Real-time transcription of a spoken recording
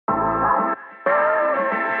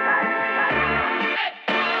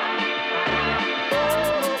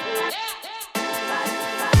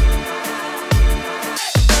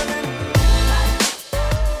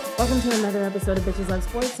welcome to another episode of Bitches Love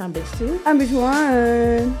Sports. I'm Bitch 2. I'm Bitch 1.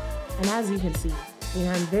 And as you can see, we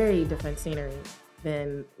are in very different scenery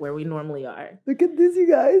than where we normally are. Look at this, you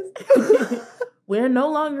guys. We're no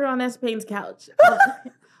longer on S. Payne's couch.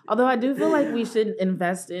 Although I do feel like we should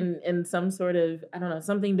invest in some sort of, I don't know,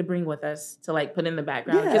 something to bring with us to like put in the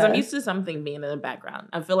background. Because I'm used to something being in the background.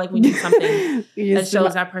 I feel like we need something that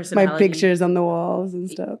shows our personality. My pictures on the walls and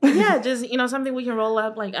stuff. Yeah, just, something we can roll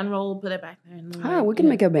up, like unroll, put it back there. And we can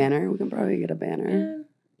make a banner. We can probably get a banner.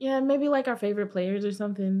 Yeah, maybe like our favorite players or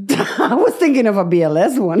something. I was thinking of a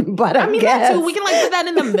BLS one, but I mean, that too. We can like put that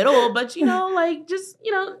in the middle, but something.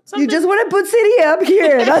 You just want to put City up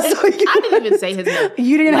here. That's what I didn't even say his name.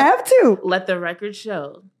 You didn't have to. Let the record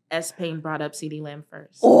show. S. Payne brought up CeeDee Lamb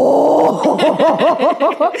first. Oh,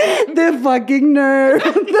 the fucking nerve.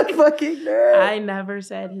 The fucking nerve. I never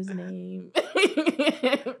said his name.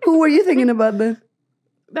 Who were you thinking about then?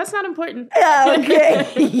 That's not important. Yeah, okay.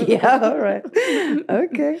 Yeah, all right.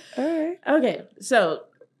 Okay, all right. Okay, so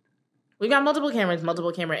we got multiple cameras,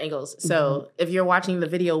 multiple camera angles. So if you're watching the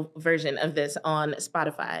video version of this on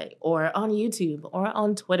Spotify or on YouTube or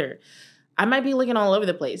on Twitter, I might be looking all over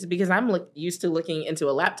the place because I'm used to looking into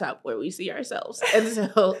a laptop where we see ourselves. And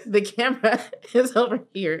so the camera is over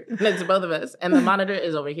here, and it's both of us, and the monitor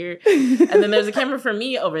is over here. And then there's a camera for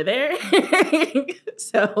me over there.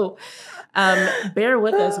 So bear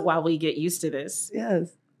with us while we get used to this. Yes.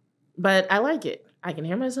 But I like it. I can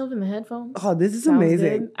hear myself in the headphones. Oh, this is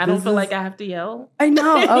amazing. Good. I don't feel like I have to yell. I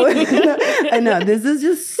know. I know. This is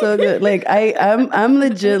just so good. Like I'm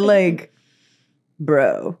legit like,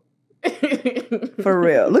 bro. For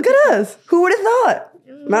real. Look at us. Who would have thought?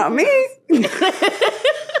 Not me.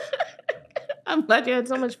 I'm glad you had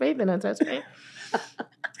so much faith in us. That's right.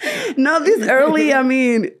 No, this early, I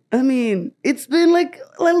mean, it's been like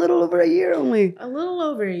a little over a year only. A little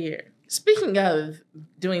over a year. Speaking of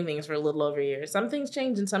doing things for a little over a year, some things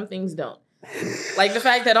change and some things don't. Like the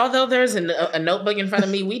fact that although there's a notebook in front of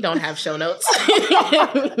me, we don't have show notes.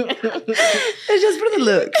 It's just for the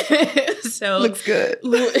look. So looks good.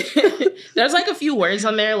 There's like a few words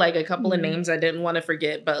on there, like a couple of names I didn't want to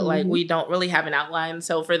forget, but like we don't really have an outline.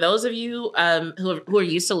 So for those of you who are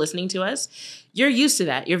used to listening to us, you're used to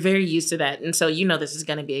that. You're very used to that. And so this is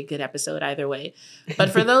going to be a good episode either way. But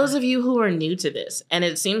for those of you who are new to this, and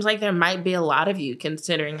it seems like there might be a lot of you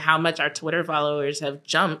considering how much our Twitter followers have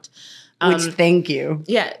jumped. Which, thank you.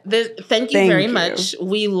 Yeah, thank you very much.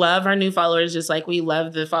 We love our new followers just like we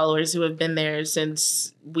love the followers who have been there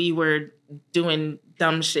since we were doing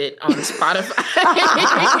dumb shit on Spotify.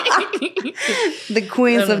 The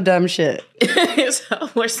queens of dumb shit. So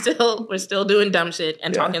we're still doing dumb shit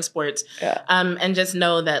and talking sports. Yeah. And just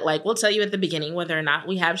know that we'll tell you at the beginning whether or not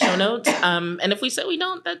we have show notes. And if we say we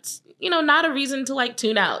don't, that's not a reason to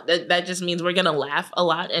tune out. That just means we're gonna laugh a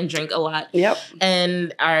lot and drink a lot. Yep.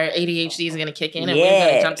 And our ADHD is gonna kick in and we're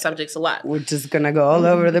gonna jump subjects a lot. We're just gonna go all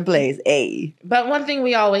over the place. Hey. But one thing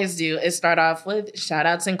we always do is start off with shout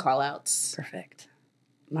outs and call outs. Perfect.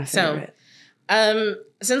 My favorite. So,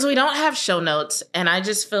 since we don't have show notes, and I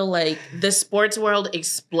just feel like the sports world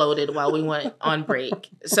exploded while we went on break.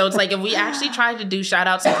 So it's like if we actually tried to do shout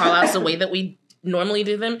outs and call outs the way that we normally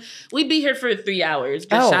do them, we'd be here for 3 hours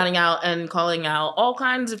just shouting out and calling out all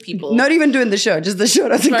kinds of people. Not even doing the show, just the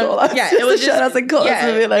shout outs and call outs. Yeah, it was just shout outs and call outs.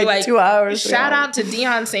 It'd be like 2 hours. Shout out to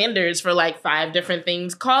Deion Sanders for 5 different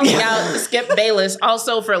things. Calling out Skip Bayless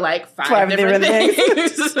also for 5 different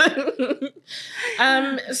things.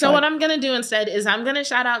 So what I'm going to do instead is I'm going to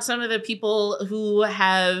shout out some of the people who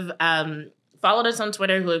have followed us on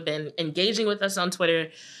Twitter, who have been engaging with us on Twitter.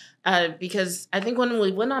 Because I think when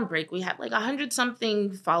we went on break, we had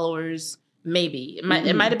 100-something followers, maybe. It might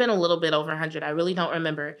have been a little bit over 100. I really don't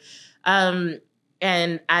remember. And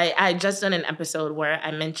I just done an episode where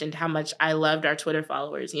I mentioned how much I loved our Twitter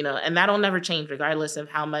followers, and that'll never change regardless of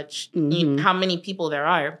how much, how many people there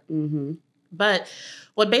are. Mm-hmm. But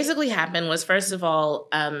what basically happened was, first of all,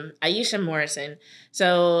 Aisha Morrison.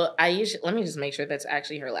 So Aisha, let me just make sure that's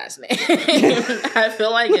actually her last name. I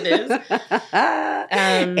feel like it is.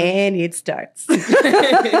 And it starts.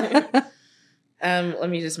 Let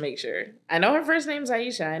me just make sure. I know her first name's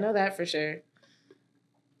Aisha. I know that for sure.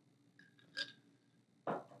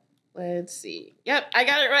 Let's see. Yep, I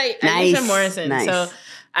got it right. Nice. Aisha Morrison. Nice. So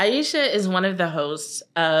Aisha is one of the hosts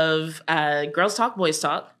of Girls Talk, Boys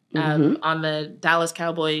Talk on the Dallas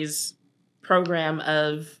Cowboys program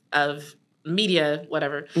of media,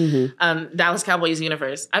 whatever, Dallas Cowboys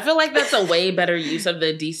universe. I feel like that's a way better use of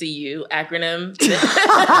the DCU acronym.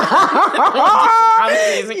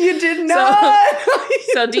 You did not.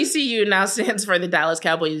 So DCU now stands for the Dallas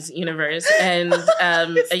Cowboys universe, and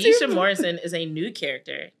Aisha Morrison is a new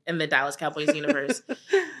character in the Dallas Cowboys universe,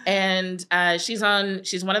 and she's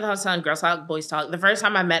one of the hosts on Girls Talk, Boys Talk. The first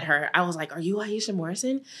time I met her, I was like, "Are you Aisha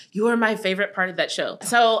Morrison? You are my favorite part of that show."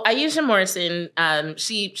 So Aisha Morrison,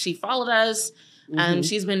 she followed us.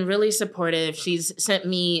 She's been really supportive. She's sent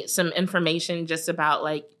me some information just about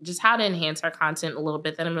just how to enhance our content a little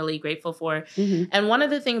bit that I'm really grateful for. And one of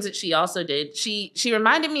the things that she also did, she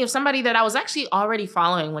reminded me of somebody that I was actually already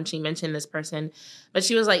following when she mentioned this person. But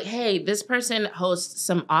she was like, hey, this person hosts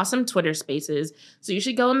some awesome Twitter spaces. So you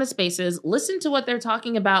should go in the spaces, listen to what they're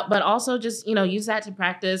talking about, but also just, use that to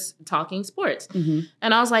practice talking sports. And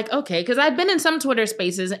I was like, okay, because I've been in some Twitter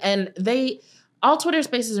spaces and all Twitter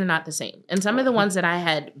spaces are not the same. And some of the ones that I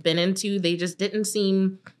had been into, they just didn't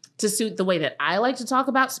seem to suit the way that I like to talk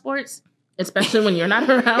about sports, especially when you're not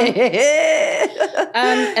around.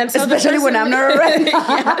 And so especially when I'm not around.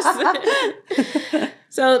 Yes.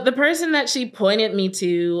 So the person that she pointed me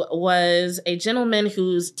to was a gentleman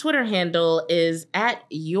whose Twitter handle is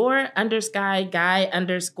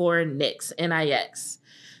 @your_guy_Nix, Nix.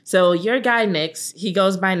 So your guy Nix, he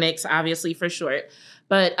goes by Nix, obviously for short.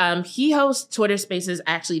 But he hosts Twitter spaces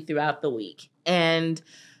actually throughout the week. And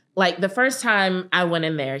the first time I went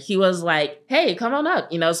in there, he was like, hey, come on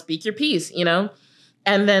up, speak your piece,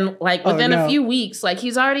 And then within a few weeks,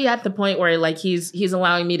 he's already at the point where he's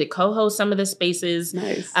allowing me to co-host some of the spaces.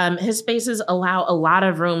 Nice. His spaces allow a lot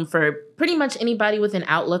of room for pretty much anybody with an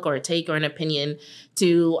outlook or a take or an opinion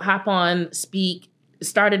to hop on, speak,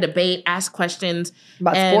 start a debate, ask questions.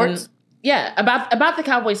 About sports? Yeah, about the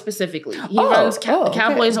Cowboys specifically. He runs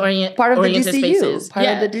Cowboys oriented spaces. Part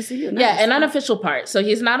of the DCU. Nice. Yeah, an unofficial part. So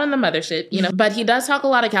he's not on the mothership, but he does talk a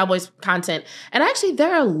lot of Cowboys content. And actually,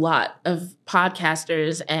 there are a lot of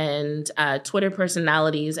podcasters and Twitter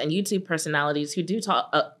personalities and YouTube personalities who do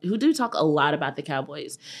talk a lot about the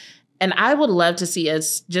Cowboys. And I would love to see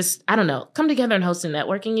us just, come together and host a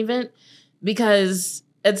networking event, because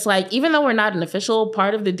it's even though we're not an official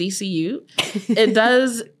part of the DCU,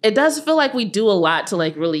 it does feel like we do a lot to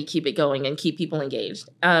really keep it going and keep people engaged.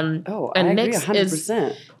 I agree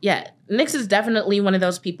 100%. Nix is definitely one of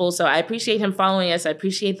those people. So I appreciate him following us. I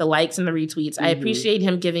appreciate the likes and the retweets. I appreciate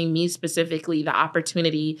him giving me specifically the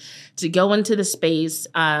opportunity to go into the space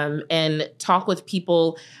and talk with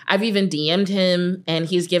people. I've even DM'd him and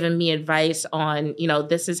he's given me advice on,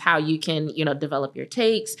 this is how you can, develop your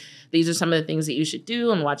takes. These are some of the things that you should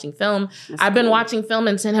do. I'm watching film. I've been watching film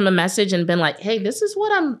and sent him a message and been like, hey, this is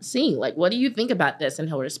what I'm seeing. What do you think about this? And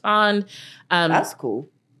he'll respond. That's cool.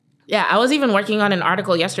 Yeah, I was even working on an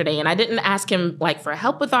article yesterday and I didn't ask him for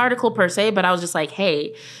help with the article per se, but I was just like,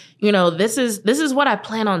 hey, this is what I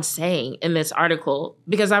plan on saying in this article,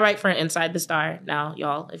 because I write for Inside the Star now,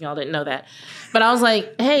 y'all, if y'all didn't know that. But I was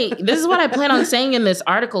like, hey, this is what I plan on saying in this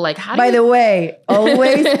article. By the way,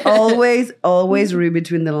 always read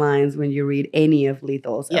between the lines when you read any of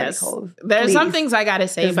Lethal's articles. There's some things I got to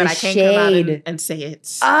say, but I can't come out and say it.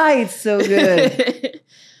 It's so good.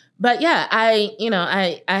 But yeah, I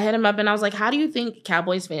hit him up and I was like, how do you think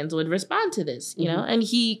Cowboys fans would respond to this? And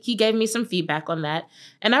he gave me some feedback on that.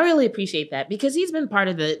 And I really appreciate that, because he's been part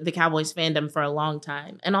of the Cowboys fandom for a long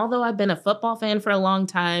time. And although I've been a football fan for a long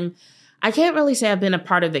time, I can't really say I've been a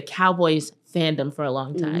part of the Cowboys fandom for a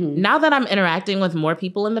long time. Now that I'm interacting with more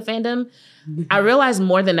people in the fandom, I realize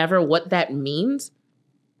more than ever what that means.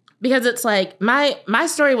 Because it's my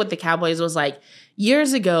story with the Cowboys was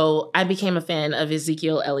years ago, I became a fan of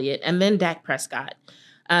Ezekiel Elliott and then Dak Prescott.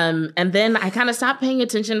 And then I kind of stopped paying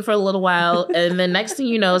attention for a little while. And then next thing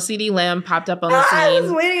you know, CeeDee Lamb popped up on the scene. I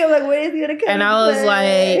was waiting. I'm when is he going to come? And I was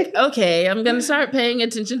like, okay, I'm going to start paying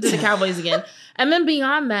attention to the Cowboys again. And then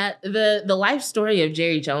beyond that, the life story of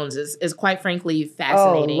Jerry Jones is quite frankly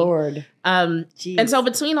fascinating. Oh, Lord. And so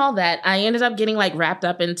between all that, I ended up getting wrapped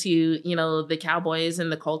up into, the Cowboys and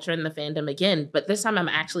the culture and the fandom again. But this time I'm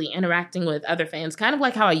actually interacting with other fans, kind of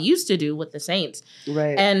like how I used to do with the Saints.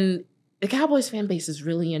 Right. And the Cowboys fan base is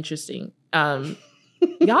really interesting.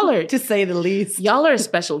 Y'all are, to say the least, y'all are a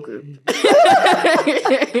special group.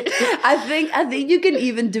 I think you can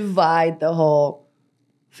even divide the whole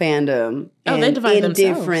fandom. They divide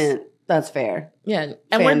themselves. Different. That's fair. Yeah,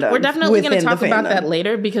 and we're definitely going to talk about that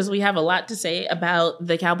later, because we have a lot to say about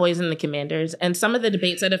the Cowboys and the Commanders, and some of the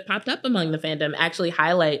debates that have popped up among the fandom actually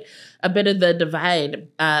highlight a bit of the divide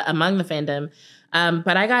among the fandom.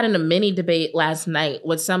 But I got in a mini debate last night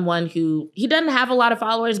with someone who, he doesn't have a lot of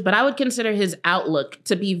followers, but I would consider his outlook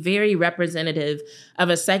to be very representative of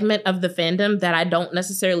a segment of the fandom that I don't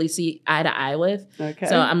necessarily see eye to eye with. Okay.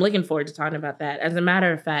 So I'm looking forward to talking about that. As a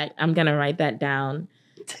matter of fact, I'm going to write that down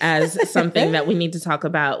as something that we need to talk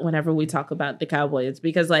about whenever we talk about the Cowboys,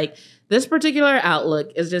 because like this particular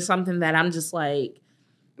outlook is just something that I'm just like,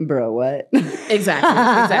 bro, what?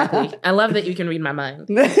 Exactly. I love that you can read my mind.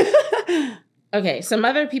 Okay, some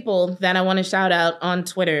other people that I want to shout out on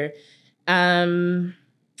Twitter.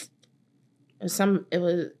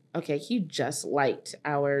 He just liked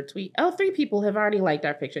our tweet. Oh, 3 people have already liked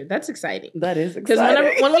our picture. That's exciting. That is exciting.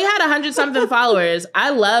 Because when we had 100-something followers,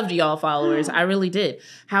 I loved y'all followers. I really did.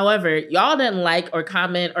 However, y'all didn't like or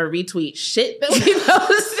comment or retweet shit that we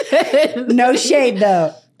posted. No shade,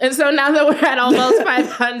 though. And so now that we're at almost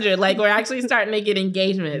 500, like we're actually starting to get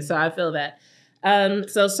engagement. So I feel that.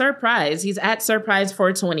 So Surprise, he's at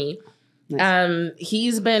Surprise420. Nice.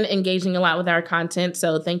 He's been engaging a lot with our content.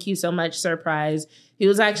 So thank you so much, Surprise. He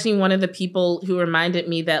was actually one of the people who reminded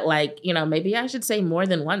me that, like, you know, maybe I should say more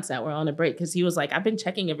than once that we're on a break. Because he was like, I've been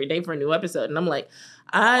checking every day for a new episode. And I'm like,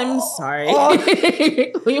 I'm sorry.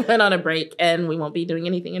 We went on a break and we won't be doing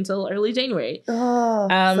anything until early January.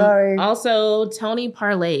 Sorry. Also, Tony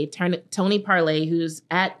Parlay, who's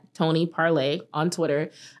at Tony Parlay on Twitter.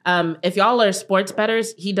 If y'all are sports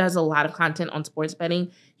bettors, he does a lot of content on sports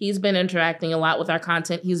betting. He's been interacting a lot with our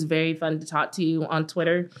content. He's very fun to talk to on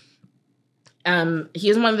Twitter.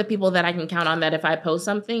 He's one of the people that I can count on that if I post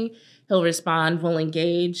something, he'll respond, will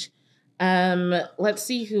engage. Let's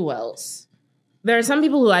see who else. There are some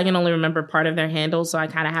people who I can only remember part of their handle, so I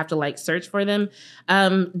kind of have to like search for them.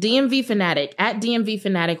 DMV Fanatic, at DMV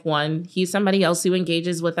Fanatic 1. He's somebody else who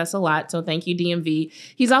engages with us a lot, so thank you, DMV.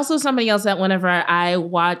 He's also somebody else that whenever I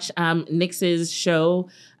watch Nix's show,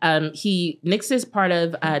 Nix is part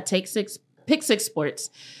of Pick Six Sports.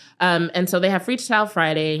 And so they have Freestyle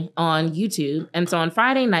Friday on YouTube. And so on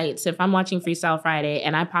Friday nights, if I'm watching Freestyle Friday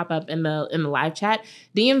and I pop up in the live chat,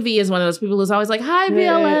 DMV is one of those people who's always like, hi,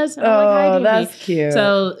 BLS. And I'm like, hi, DMV. That's cute.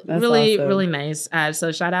 So that's really, awesome. Really nice.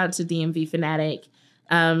 So shout out to DMV Fanatic.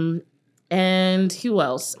 And who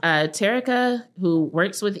else? Terica, who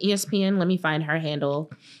works with ESPN. Let me find her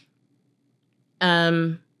handle.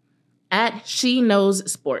 At She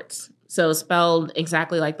Knows Sports. So spelled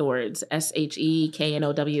exactly like the words,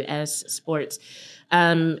 SHEKNOWS Sports.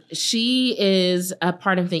 She is a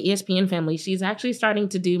part of the ESPN family. She's actually starting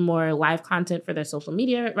to do more live content for their social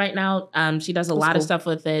media right now. She does a lot of stuff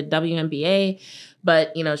with the WNBA,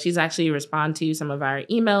 but you know, she's actually respond to some of our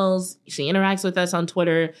emails. She interacts with us on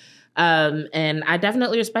Twitter. And I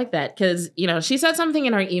definitely respect that because, you know, she said something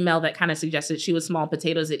in her email that kind of suggested she was small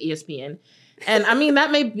potatoes at ESPN. And I mean,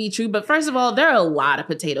 that may be true, but first of all, there are a lot of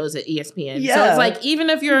potatoes at ESPN. Yeah. So it's like,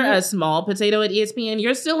 even if you're a small potato at ESPN,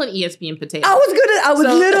 you're still an ESPN potato. I was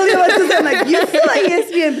literally about to say, like, you're still an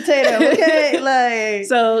ESPN potato, okay? Like,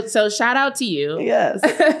 so shout out to you. Yes.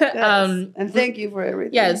 And thank you for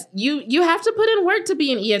everything. Yes, you have to put in work to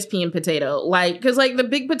be an ESPN potato. Like, because like the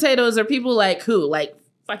big potatoes are people like who? Like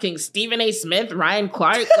fucking Stephen A. Smith, Ryan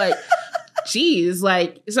Clark, like Jeez,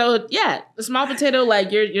 like, so yeah, the small potato,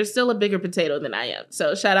 like you're still a bigger potato than I am.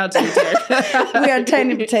 So shout out to you, Terry. We are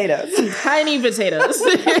tiny potatoes. Tiny potatoes.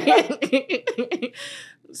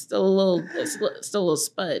 Still a little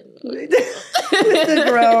spud. We're still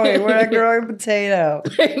growing. We're a growing potato.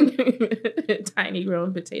 Tiny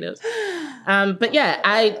growing potatoes. But yeah,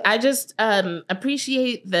 I just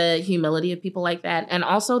appreciate the humility of people like that, and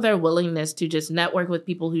also their willingness to just network with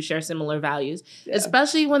people who share similar values,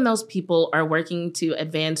 especially when those people are working to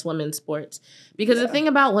advance women's sports. Because the thing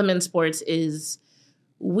about women's sports is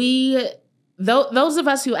those of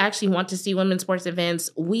us who actually want to see women's sports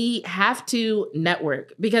advance, we have to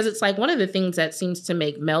network, because it's like one of the things that seems to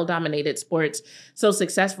make male-dominated sports so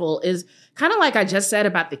successful is kind of like I just said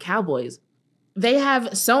about the Cowboys. They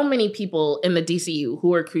have so many people in the DCU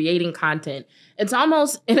who are creating content. It's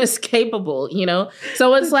almost inescapable, you know?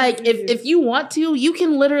 So it's like, if you want to, you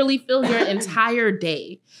can literally fill your entire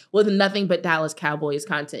day with nothing but Dallas Cowboys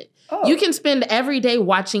content. Oh. You can spend every day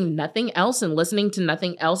watching nothing else and listening to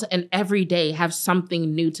nothing else, and every day have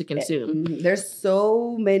something new to consume. There's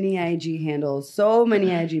so many IG handles, so many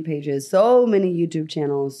IG pages, so many YouTube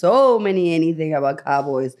channels, so many anything about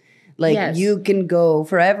Cowboys. Like, you can go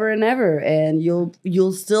forever and ever, and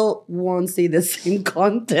you'll still won't see the same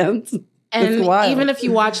content. And even if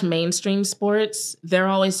you watch mainstream sports, they're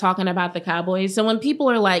always talking about the Cowboys. So when people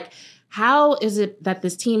are like, how is it that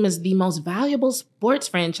this team is the most valuable sports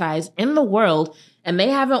franchise in the world and they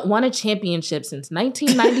haven't won a championship since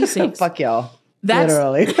 1996? Fuck y'all.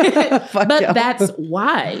 Literally. But that's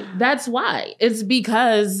why. That's why. It's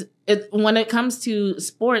because when it comes to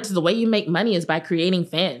sports, the way you make money is by creating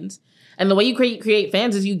fans. And the way you create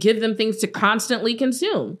fans is you give them things to constantly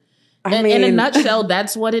consume. I mean, in a nutshell,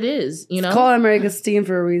 that's what it is. You know, it's called America's Team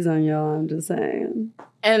for a reason, y'all. I'm just saying.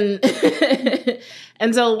 And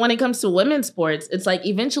and so when it comes to women's sports, it's like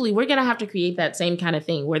eventually we're gonna have to create that same kind of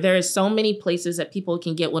thing where there is so many places that people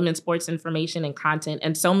can get women's sports information and content,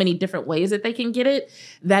 and so many different ways that they can get it,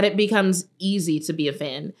 that it becomes easy to be a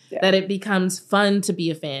fan, that it becomes fun to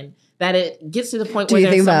be a fan, that it gets to the point where do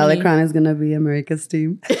you think Violet Crown is gonna be America's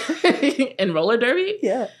Team in roller derby?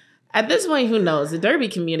 Yeah. At this point, who knows? The derby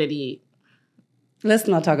community. Let's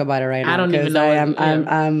not talk about it right now. I don't even know.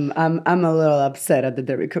 I'm a little upset at the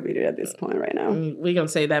derby community at this point right now. We're gonna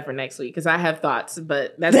say that for next week because I have thoughts,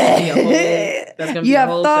 but that's gonna be a whole. That's gonna be a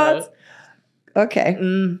whole thoughts? Show. Okay.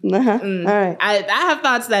 All right. I have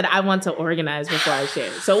thoughts that I want to organize before I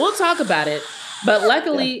share. So we'll talk about it. But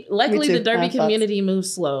luckily, the derby community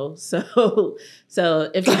moves slow. So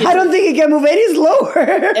if we I don't think it can move any slower.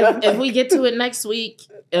 if we get to it next week,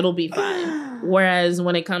 it'll be fine. Whereas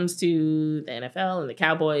when it comes to the NFL and the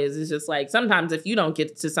Cowboys, it's just like sometimes if you don't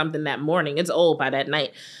get to something that morning, it's old by that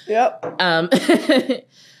night. Yep.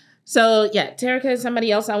 So yeah, Terica is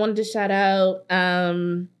somebody else I wanted to shout out.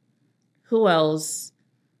 Who else?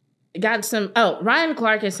 Ryan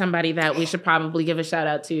Clark is somebody that we should probably give a shout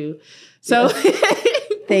out to. So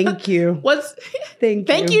thank you.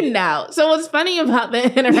 Thank you now. So what's funny about the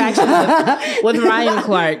interaction with Ryan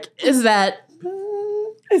Clark is that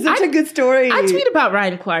it's such a good story. I tweet about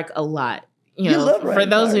Ryan Clark a lot. You know, for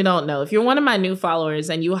those who don't know, if you're one of my new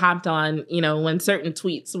followers and you hopped on, you know, when certain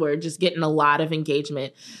tweets were just getting a lot of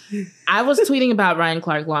engagement, I was tweeting about Ryan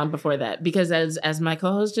Clark long before that because as my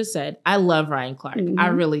co-host just said, I love Ryan Clark. Mm-hmm. I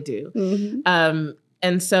really do. Mm-hmm.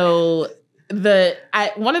 And so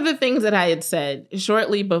one of the things that I had said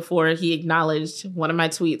shortly before he acknowledged one of my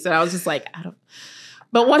tweets, and I was just like,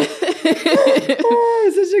 but such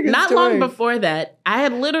a good not story. Long before that, I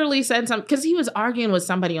had literally said something because he was arguing with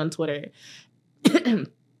somebody on Twitter.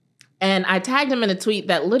 And I tagged him in a tweet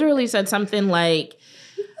that literally said something like,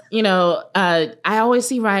 you know, I always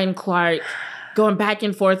see Ryan Clark going back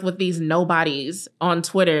and forth with these nobodies on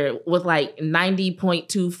Twitter with like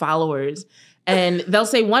 90.2 followers. And they'll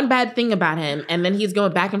say one bad thing about him, and then he's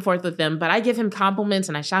going back and forth with them. But I give him compliments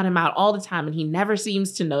and I shout him out all the time, and he never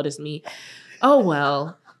seems to notice me. Oh,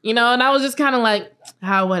 well, you know, and I was just kind of like,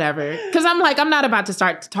 whatever. Because I'm like, I'm not about to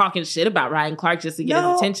start talking shit about Ryan Clark just to get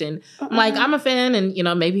his attention. I'm like, I'm a fan, and, you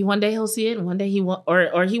know, maybe one day he'll see it and one day he won't,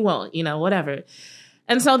 or he won't, you know, whatever.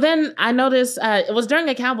 And so then I noticed it was during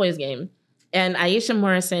a Cowboys game, and Aisha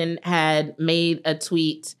Morrison had made a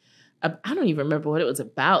tweet. I don't even remember what it was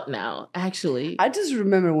about now, actually. I just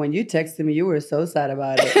remember when you texted me, you were so sad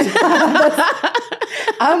about it.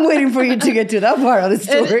 I'm waiting for you to get to that part of the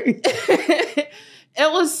story.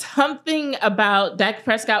 It was something about Dak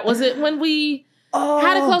Prescott. Was it when we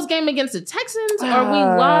had a close game against the Texans, or we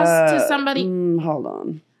lost to somebody? Hold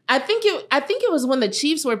on. I think it was when the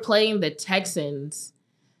Chiefs were playing the Texans,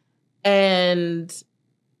 and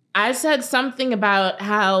I said something about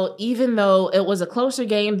how even though it was a closer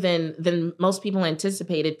game than most people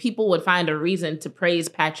anticipated, people would find a reason to praise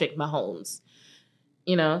Patrick Mahomes,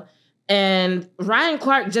 you know? And Ryan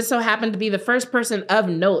Clark just so happened to be the first person of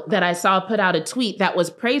note that I saw put out a tweet that was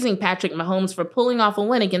praising Patrick Mahomes for pulling off a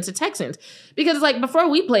win against the Texans. Because like before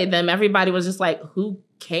we played them, everybody was just like, who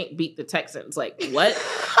can't beat the Texans? Like, what?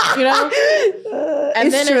 You know?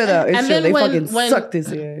 It's true though. It's true. They fucking suck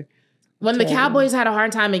this year. When the Cowboys had a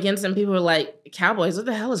hard time against them, people were like, Cowboys, what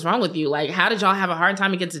the hell is wrong with you? Like, how did y'all have a hard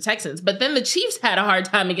time against the Texans? But then the Chiefs had a hard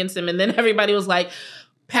time against them. And then everybody was like,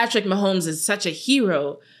 Patrick Mahomes is such a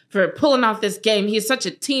hero for pulling off this game. He's such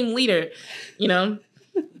a team leader, you know?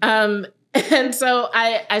 And so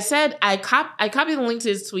I said, I copied the link to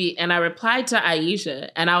his tweet and I replied to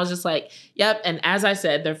Aisha. And I was just like, yep. And as I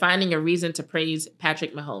said, they're finding a reason to praise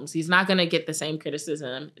Patrick Mahomes. He's not going to get the same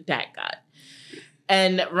criticism Dak got.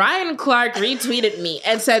 And Ryan Clark retweeted me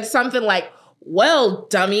and said something like, well,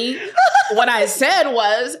 dummy, what I said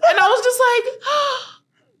was, and I was just like,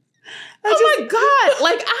 my God,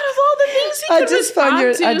 like out of all the things he could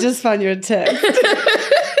respond to. I just found your text.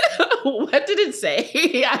 What did it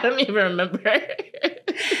say? I don't even remember.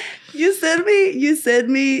 You sent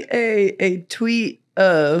me a tweet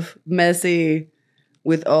of Messi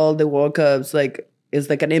with all the World Cups, like, it's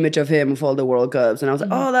like an image of him with all the World Cups. And I was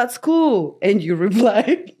like, oh, that's cool. And you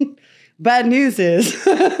replied, bad news is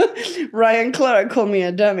Ryan Clark called me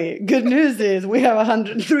a dummy. Good news is we have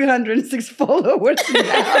 306 followers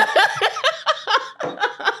now.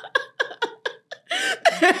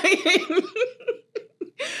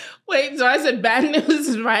 Wait, so I said bad news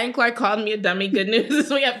is Ryan Clark called me a dummy. Good news is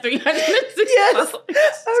we have 360 Yes, followers.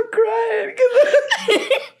 I'm crying.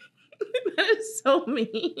 That is so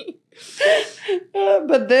mean.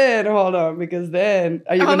 But then, hold on, because then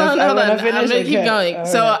are you hold gonna on. finish? I'm gonna keep going. All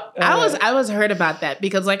So right. I was hurt about that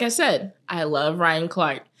because, like I said, I love Ryan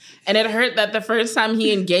Clark, and it hurt that the first time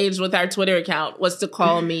he engaged with our Twitter account was to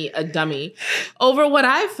call me a dummy over what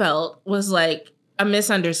I felt was like a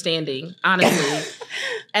misunderstanding, honestly.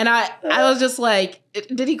 And I was just like,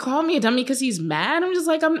 did he call me a dummy because he's mad? I'm just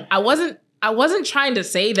like, I wasn't trying to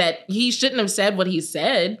say that he shouldn't have said what he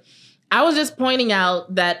said. I was just pointing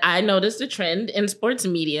out that I noticed a trend in sports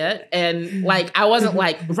media, and like I wasn't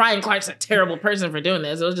like Ryan Clark's a terrible person for doing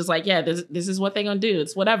this. It was just like, yeah, this is what they're gonna do.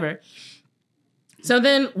 It's whatever. So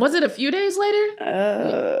then, was it a few days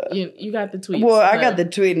later? You got the tweet. Well, I got the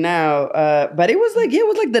tweet now, but it was like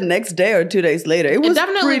the next day or 2 days later. It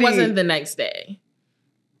definitely wasn't the next day.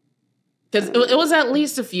 Because it was at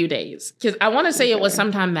least a few days. Because I want to say it was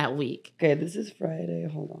sometime that week. Okay, this is Friday.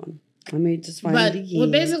 Hold on. Let me just find But the year.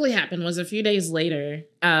 what basically happened was a few days later,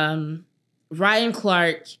 Ryan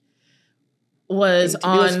Clark was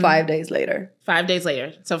on... It was 5 days later. 5 days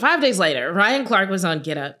later. So 5 days later, Ryan Clark was on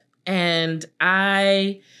Get Up. And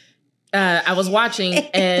I was watching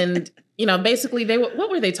and, basically what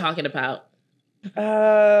were they talking about? It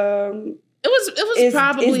was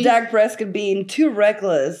probably... Is Dak Prescott being too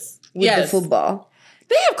reckless with the football?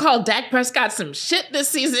 They have called Dak Prescott some shit this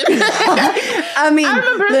season. I mean,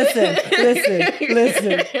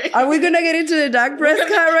 listen. Are we going to get into the Dak Prescott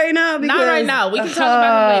right now? Because, not right now. We can talk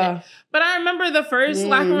about it later. But I remember the first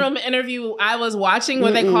locker room interview I was watching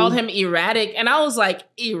where they called him erratic. And I was like,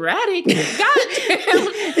 erratic? God damn.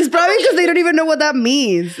 It's probably because they don't even know what that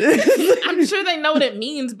means. I'm sure they know what it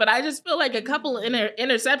means, but I just feel like a couple of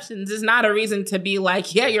interceptions is not a reason to be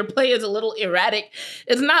like, yeah, your play is a little erratic.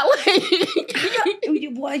 It's not like...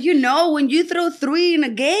 Well, when you throw 3 in a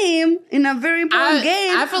game, in a very important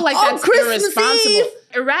game. I feel like that's irresponsible. Eve.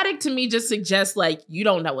 Erratic to me just suggests like you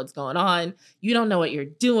don't know what's going on. You don't know what you're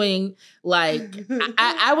doing. Like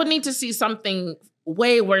I would need to see something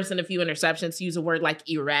way worse than a few interceptions to use a word like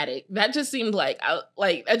erratic. That just seemed like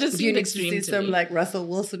that just seemed extreme to some me. Like Russell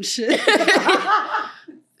Wilson shit.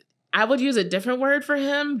 I would use a different word for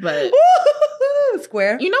him, but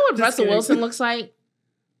square. You know what just Russell Wilson looks like?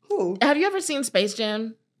 Who? Have you ever seen Space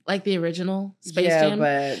Jam? Like the original Space Jam?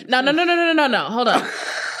 But... No. Hold on.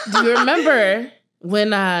 Do you remember when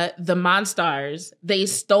the Monstars, they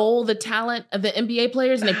stole the talent of the NBA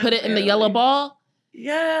players and they put it in the yellow ball?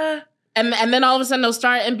 Yeah. And then all of a sudden those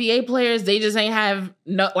star NBA players, they just ain't have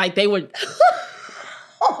they would.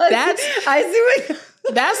 That's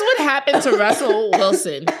what happened to Russell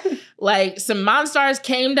Wilson. Like some Monstars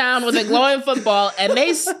came down with a glowing football and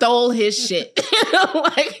they stole his shit.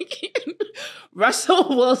 Russell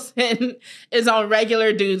Wilson is on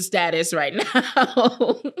regular dude status right now.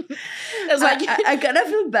 It's like I kind of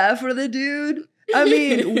feel bad for the dude. I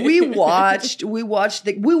mean, we watched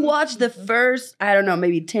the first, I don't know,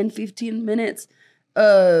 maybe 10, 15 minutes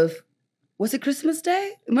of, was it Christmas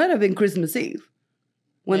Day? It might have been Christmas Eve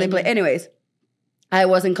when they played. Anyways, I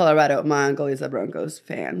was in Colorado. My uncle is a Broncos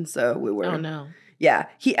fan, so we were. Oh, no. Yeah,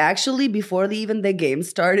 he actually, before the game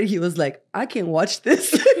started, he was like, I can't watch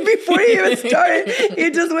this. Before he even started,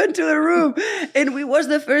 he just went to the room. And we watched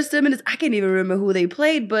the first 10 minutes. I can't even remember who they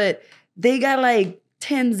played, but they got like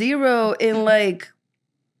 10-0 in like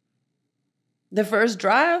the first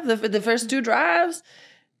drive, the first 2 drives.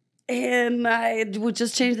 And I would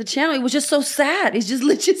just change the channel. It was just so sad. It's just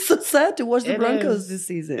legit so sad to watch the Broncos this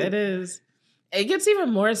season. It is. It gets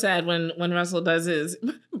even more sad when Russell does his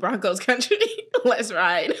Broncos country. Let's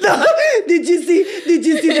ride. No, did you see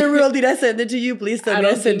the reel? Did I send it to you? Please tell me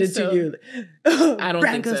I sent it to you. I don't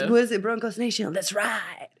think so. Who is it? Broncos Nation. Let's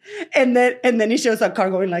ride. And then he shows a car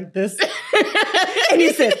going like this. And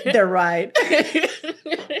he said, they're right.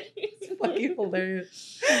 It's fucking hilarious.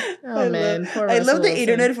 Oh, man. I love the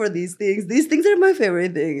internet for these things. These things are my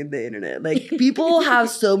favorite thing in the internet. Like, people have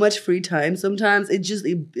so much free time sometimes.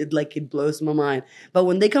 It blows my mind. But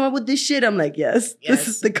when they come up with this shit, I'm like, yes. This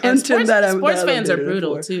is the content that I'm Sports fans are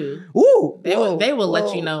brutal, too. Ooh. They will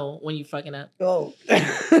let you know when you fucking up. Oh.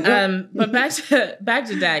 But back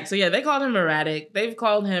to Dak. So, yeah, they called him erratic. They've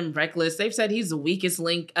called him reckless. They've said he's the weakest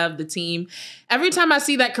link of the team. Every time I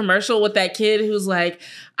see that commercial with that kid who's like,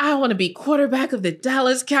 I want to be quarterback of the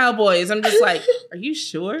Dallas Cowboys, I'm just like, are you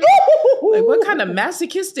sure? Like, what kind of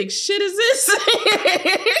masochistic shit is this?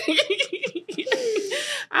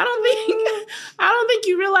 I I don't think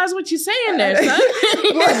you realize what you're saying there, son.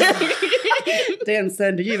 Damn,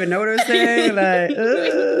 son, do you even know what I'm saying? Like,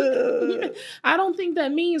 I don't think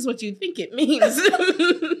that means what you think it means.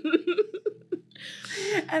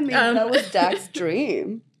 I mean, that was Dak's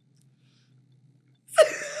dream.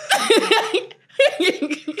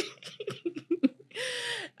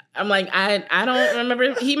 I'm like, I don't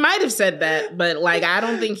remember. He might have said that, but like, I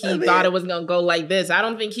don't think he thought it was going to go like this. I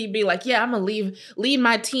don't think he'd be like, yeah, I'm going to lead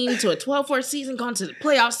my team to a 12-4 season, going to the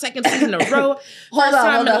playoffs, second season in a row. Hold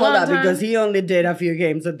on, because he only did a few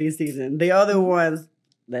games of this season. The other ones,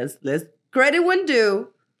 let's credit when due.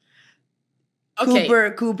 Okay.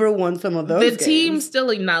 Cooper won some of those games. The team still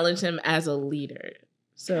acknowledged him as a leader.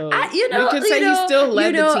 So you could say he still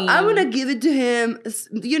led the team. I'm gonna give it to him.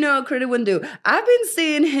 Credit when due. I've been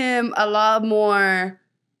seeing him a lot more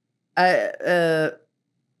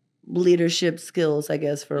leadership skills, I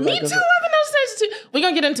guess. For me too. I've been noticing too. We're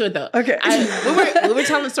gonna get into it though. Okay. We were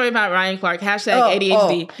telling the story about Ryan Clark. #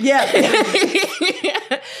 ADHD.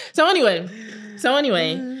 Yeah. So anyway. So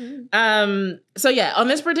yeah, on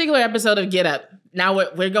this particular episode of Get Up. Now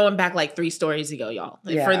we're going back like 3 stories ago, y'all.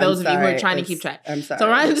 For those of you who are trying to keep track. I'm sorry. So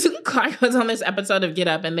Ryan Clark was on this episode of Get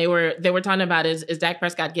Up, and they were talking about is Dak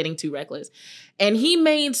Prescott getting too reckless, and he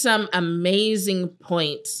made some amazing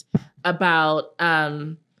points about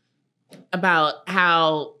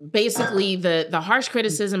how basically the harsh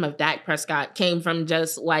criticism of Dak Prescott came from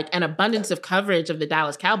just like an abundance of coverage of the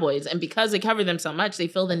Dallas Cowboys, and because they cover them so much, they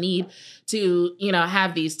feel the need to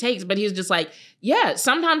have these takes. But he was just like, yeah,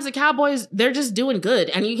 sometimes the Cowboys, they're just doing good,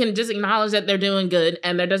 and you can just acknowledge that they're doing good,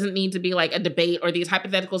 and there doesn't need to be like a debate or these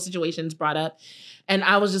hypothetical situations brought up. And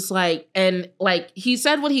I was just like, and like he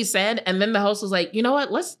said what he said, and then the host was like, you know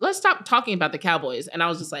what, let's stop talking about the Cowboys. And I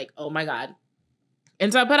was just like, oh my God.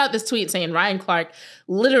 And so I put out this tweet saying Ryan Clark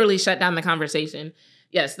literally shut down the conversation.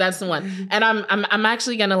 Yes, that's the one. And I'm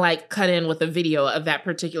actually gonna like cut in with a video of that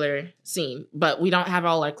particular scene, but we don't have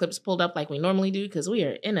all our clips pulled up like we normally do because we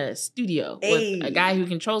are in a studio with a guy who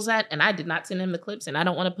controls that, and I did not send him the clips, and I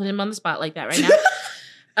don't want to put him on the spot like that right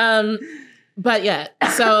now. But yeah,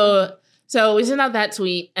 so we sent out that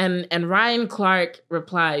tweet, and Ryan Clark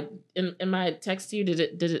replied. In my text to you,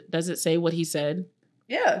 does it say what he said?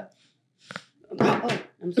 Yeah. Oh,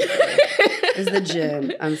 I'm sorry. It's the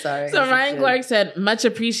gym. I'm sorry. So Ryan Clark said, much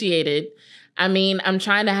appreciated. I mean, I'm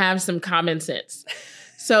trying to have some common sense.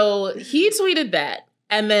 So he tweeted that.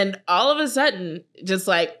 And then all of a sudden, just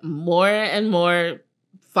like more and more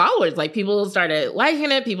followers, like people started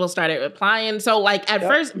liking it. People started replying. So like at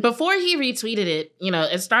first, before he retweeted it,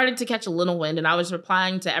 it started to catch a little wind. And I was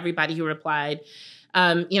replying to everybody who replied.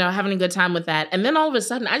 Having a good time with that. And then all of a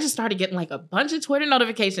sudden, I just started getting like a bunch of Twitter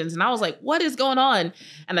notifications. And I was like, what is going on?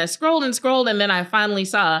 And I scrolled. And then I finally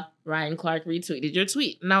saw Ryan Clark retweeted your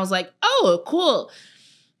tweet. And I was like, oh, cool.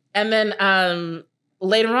 And then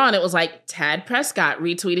later on, it was like, Tad Prescott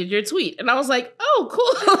retweeted your tweet. And I was like, oh,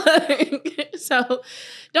 cool. So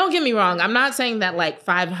don't get me wrong. I'm not saying that like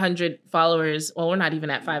 500 followers, well, we're not even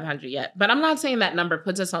at 500 yet. But I'm not saying that number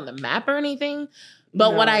puts us on the map or anything.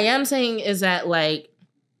 But what I am saying is that, like,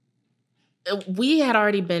 we had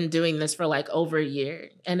already been doing this for, like, over a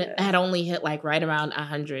year. And it had only hit, like, right around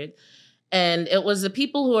 100. And it was the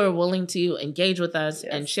people who are willing to engage with us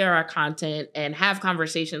and share our content and have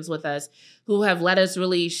conversations with us who have let us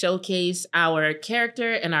really showcase our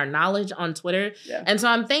character and our knowledge on Twitter. Yeah. And so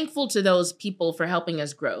I'm thankful to those people for helping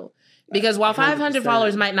us grow. Because while 500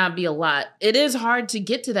 followers might not be a lot, it is hard to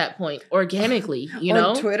get to that point organically,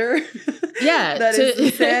 On Twitter? Yeah. That is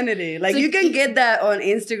insanity. Like, you can get that on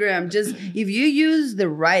Instagram. Just, if you use the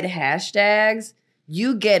right hashtags,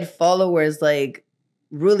 you get followers, like,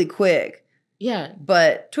 really quick. Yeah.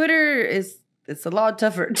 But Twitter it's a lot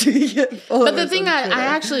tougher to get followers. But the thing I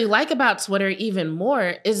actually like about Twitter even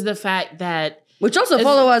more is the fact that which also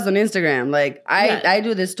follow us on Instagram. Like, I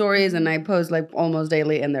do the stories and I post like almost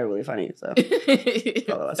daily, and they're really funny. So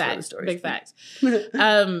follow us for the stories. Big facts.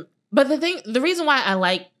 But the reason why I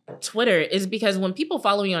like Twitter is because when people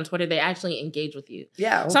follow you on Twitter, they actually engage with you.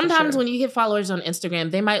 Yeah. Sometimes when you get followers on Instagram,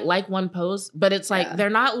 they might like one post, but it's like they're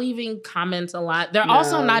not leaving comments a lot. They're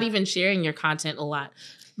also not even sharing your content a lot.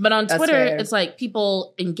 But on Twitter, it's like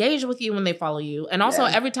people engage with you when they follow you. And also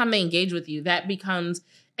every time they engage with you, that becomes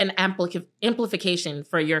an amplification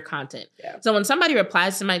for your content. Yeah. So when somebody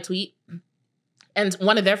replies to my tweet and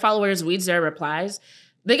one of their followers reads their replies,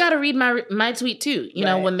 they got to read my tweet too. You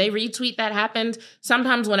know, when they retweet that happened,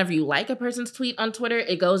 sometimes whenever you like a person's tweet on Twitter,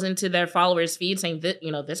 it goes into their followers' feed saying that,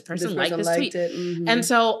 this person liked this tweet. Mm-hmm. And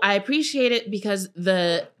so I appreciate it because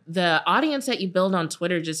the audience that you build on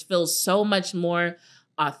Twitter just feels so much more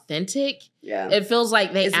authentic. Yeah. It feels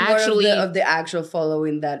like they it's actually more of the actual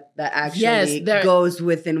following that actually goes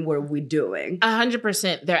within what we're doing.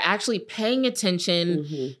 100%. They're actually paying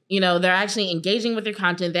attention. You know, they're actually engaging with your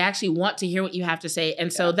content. They actually want to hear what you have to say.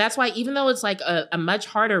 And so that's why, even though it's like a much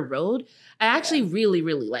harder road, I actually really,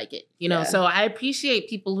 really like it. You know, so I appreciate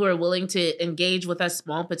people who are willing to engage with us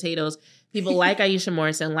small potatoes, people like Aisha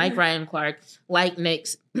Morrison, like Ryan Clark, like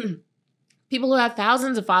Nyx, people who have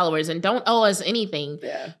thousands of followers and don't owe us anything,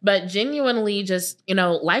 but genuinely just, you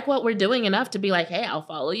know, like what we're doing enough to be like, hey, I'll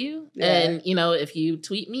follow you. And, you know, if you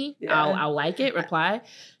tweet me, I'll like it, reply.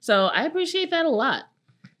 So I appreciate that a lot.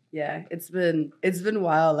 Yeah, it's been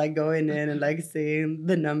wild, like going in and like seeing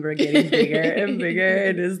the number getting bigger and bigger.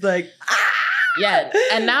 And it's like, yeah.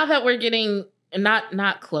 And now that we're getting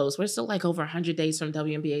not close, we're still like over 100 days from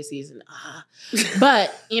WNBA season.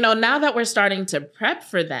 But, you know, now that we're starting to prep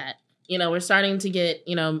for that, you know, we're starting to get,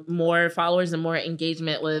 you know, more followers and more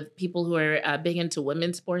engagement with people who are big into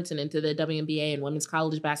women's sports and into the WNBA and women's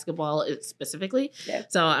college basketball specifically. Yeah.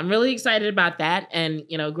 So I'm really excited about that and,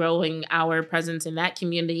 you know, growing our presence in that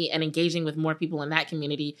community and engaging with more people in that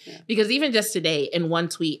community. Yeah. Because even just today in one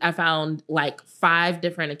tweet, I found like 5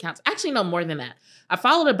 different accounts. Actually, no, more than that. I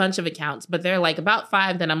followed a bunch of accounts, but there are like about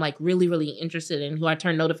 5 that I'm like really, really interested in, who I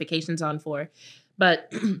turn notifications on for.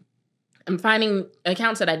 But I'm finding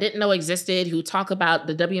accounts that I didn't know existed who talk about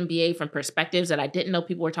the WNBA from perspectives that I didn't know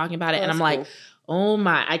people were talking about it. And I'm like, oh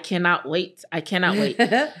my, I cannot wait. I cannot wait.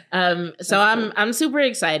 So I'm super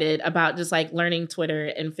excited about just like learning Twitter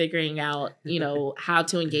and figuring out, you know, how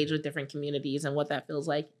to engage with different communities and what that feels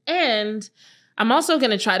like. And I'm also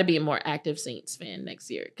going to try to be a more active Saints fan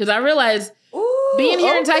next year. Because I realize being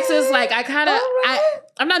here in Texas, like I kind of,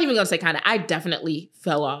 I'm not even going to say kind of, I definitely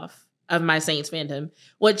fell off of my Saints fandom,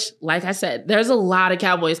 which, like I said, there's a lot of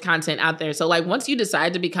Cowboys content out there. So, like, once you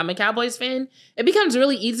decide to become a Cowboys fan, it becomes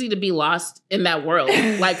really easy to be lost in that world.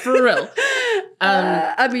 Like, for real.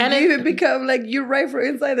 I mean, you even become, like, you write for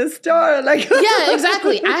Inside the Star. Like, yeah,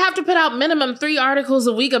 exactly. I have to put out minimum 3 articles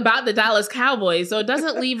a week about the Dallas Cowboys. So it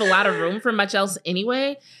doesn't leave a lot of room for much else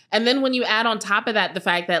anyway. And then when you add on top of that, the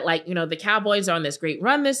fact that, like, you know, the Cowboys are on this great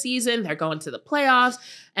run this season. They're going to the playoffs.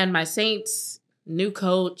 And my Saints, new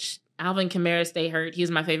coach, Alvin Kamara, stay hurt. He's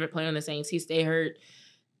my favorite player on the Saints. He stay hurt.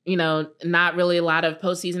 You know, not really a lot of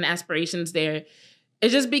postseason aspirations there. It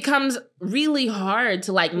just becomes really hard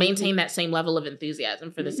to like maintain that same level of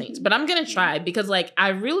enthusiasm for the Saints. But I'm going to try because like I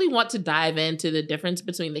really want to dive into the difference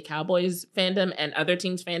between the Cowboys fandom and other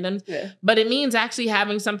teams' fandoms. Yeah. But it means actually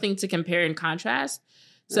having something to compare and contrast.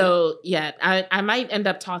 So yeah, I might end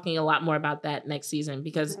up talking a lot more about that next season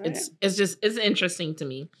because it's interesting to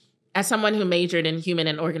me. As someone who majored in human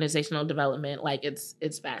and organizational development, like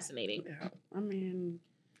it's fascinating. Yeah. I mean,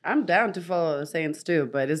 I'm down to follow the Saints too,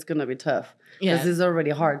 but it's gonna be tough because it's already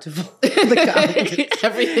hard to follow the Cowboys.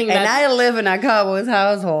 Everything, and I live in a Cowboys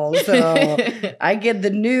household, so I get the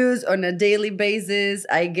news on a daily basis.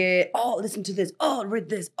 I get, listen to this. Oh, read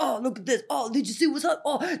this. Oh, look at this. Oh, did you see what's up?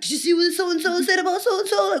 Oh, did you see what so and so said about so and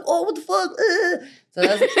so? Like, oh, what the fuck? So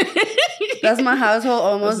that's my household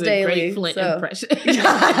almost daily. Great Flint impression.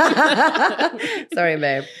 Sorry,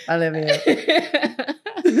 babe. I live here.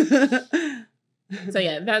 So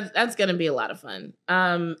yeah, that's going to be a lot of fun.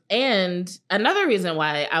 And another reason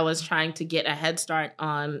why I was trying to get a head start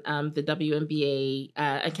on the WNBA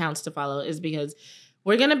accounts to follow is because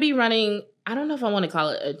we're going to be running, I don't know if I want to call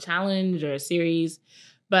it a challenge or a series,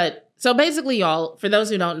 but so basically, y'all, for those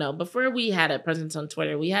who don't know, before we had a presence on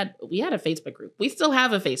Twitter, we had a Facebook group. We still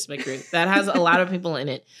have a Facebook group that has a lot of people in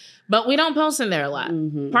it, but we don't post in there a lot.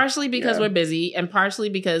 Mm-hmm. Partially because we're busy, and partially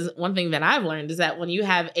because one thing that I've learned is that when you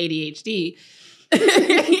have ADHD,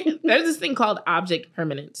 there's this thing called object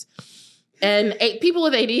permanence. And people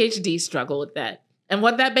with ADHD struggle with that. And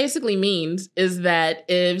what that basically means is that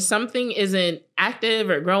if something isn't active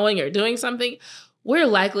or growing or doing something, we're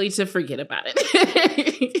likely to forget about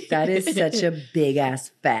it. That is such a big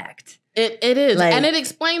ass fact. It is. Like, and it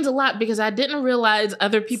explains a lot because I didn't realize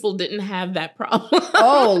other people didn't have that problem.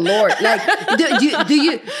 Oh, Lord. Like, do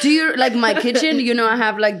you, like my kitchen, you know, I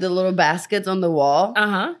have like the little baskets on the wall.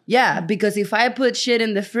 Uh-huh. Yeah, because if I put shit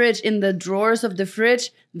in the fridge, in the drawers of the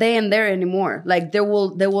fridge, they ain't there anymore. Like, I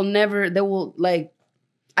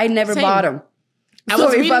never bought them.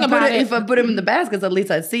 So if I put them in the baskets, at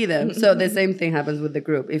least I see them. So the same thing happens with the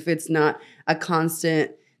group. If it's not a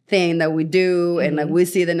constant thing that we do and like we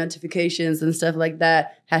see the notifications and stuff like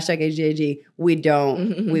that, #HGAG. We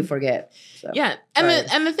don't. We forget. So, yeah.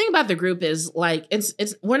 And the thing about the group is like, it's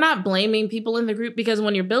we're not blaming people in the group because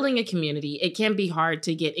when you're building a community, it can be hard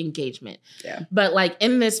to get engagement. Yeah. But like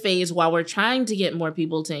in this phase, while we're trying to get more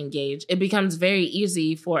people to engage, it becomes very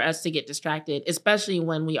easy for us to get distracted, especially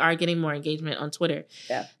when we are getting more engagement on Twitter.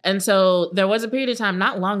 Yeah. And so there was a period of time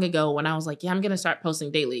not long ago when I was like, yeah, I'm going to start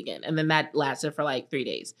posting daily again. And then that lasted for like 3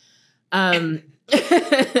 days.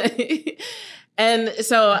 And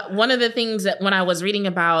so one of the things that when I was reading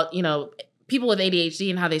about, you know, people with ADHD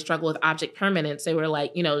and how they struggle with object permanence, they were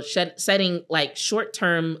like, you know, setting like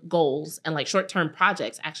short-term goals and like short-term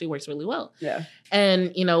projects actually works really well. Yeah.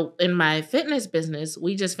 And, you know, in my fitness business,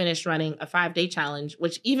 we just finished running a 5-day challenge,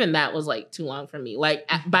 which even that was like too long for me. Like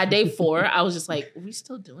by day 4, I was just like, are we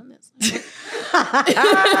still doing this?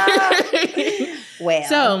 Well.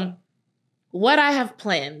 So what I have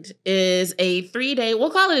planned is a 3-day,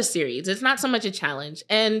 we'll call it a series. It's not so much a challenge.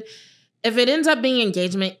 And if it ends up being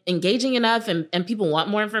engaging enough and people want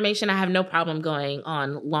more information, I have no problem going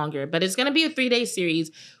on longer. But it's going to be a 3-day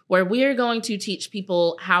series where we're going to teach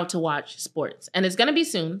people how to watch sports. And it's going to be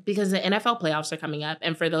soon because the NFL playoffs are coming up.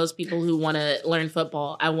 And for those people who want to learn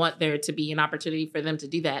football, I want there to be an opportunity for them to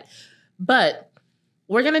do that. But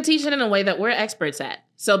we're going to teach it in a way that we're experts at.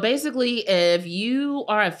 So basically, if you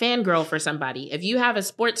are a fangirl for somebody, if you have a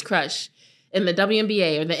sports crush in the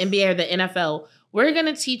WNBA or the NBA or the NFL, we're going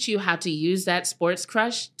to teach you how to use that sports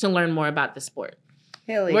crush to learn more about the sport.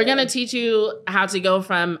 Hell yeah. We're going to teach you how to go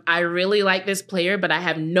from, I really like this player, but I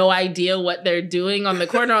have no idea what they're doing on the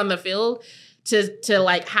court or on the field, to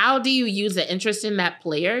like, how do you use the interest in that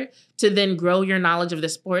player to then grow your knowledge of the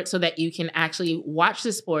sport so that you can actually watch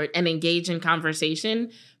the sport and engage in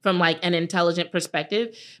conversation from like an intelligent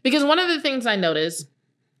perspective? Because one of the things I noticed,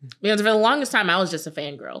 because for the longest time, I was just a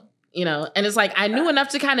fangirl. You know, and it's like I knew enough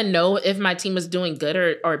to kind of know if my team was doing good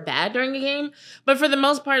or bad during a game. But for the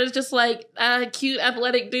most part, it's just like cute,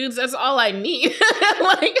 athletic dudes. That's all I need.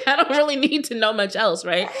 Like, I don't really need to know much else,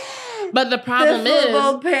 right? But the problem is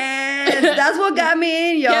football pants. That's what got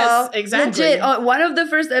me in, y'all. Yes, exactly. Legit. One of the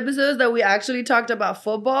first episodes that we actually talked about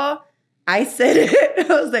football, I said it.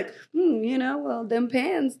 I was like, you know, well, them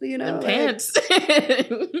pants, you know. Them pants.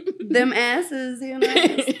 Them asses, you know,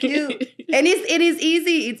 it's cute. And it is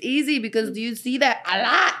easy. It's easy because you see that a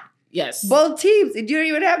lot. Yes. Both teams. You don't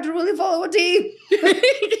even have to really follow a team.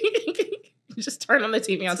 You just turn on the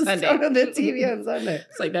TV on Sunday. Turn on the TV on Sunday.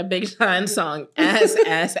 It's like that Big Sean song. Ass,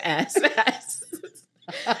 ass, ass, ass.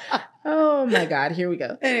 Oh my God, here we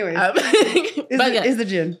go. Anyways, is the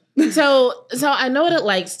gin. So I know what it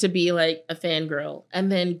likes to be like a fangirl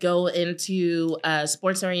and then go into a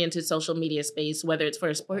sports-oriented social media space, whether it's for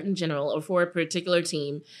a sport in general or for a particular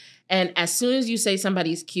team. And as soon as you say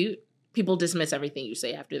somebody's cute, people dismiss everything you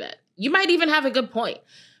say after that. You might even have a good point.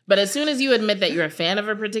 But as soon as you admit that you're a fan of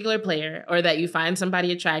a particular player or that you find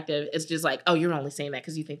somebody attractive, it's just like, oh, you're only saying that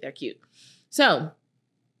because you think they're cute. So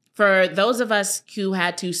for those of us who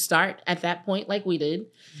had to start at that point like we did,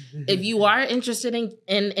 if you are interested in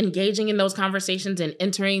engaging in those conversations and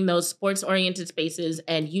entering those sports-oriented spaces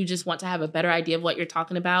and you just want to have a better idea of what you're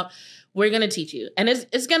talking about, we're going to teach you. And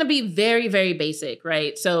it's going to be very, very basic,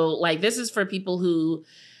 right? So like this is for people who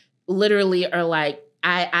literally are like,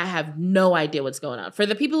 I have no idea what's going on. For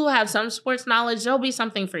the people who have some sports knowledge, there'll be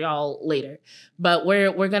something for y'all later. But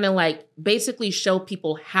we're going to like basically show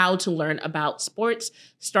people how to learn about sports,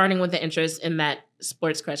 starting with the interest in that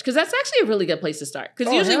sports crush. Because that's actually a really good place to start.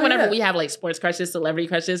 Because usually whenever we have like sports crushes, celebrity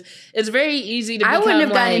crushes, it's very easy to become I wouldn't have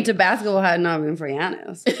gotten like, into basketball had it not been for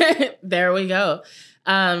Giannis. There we go.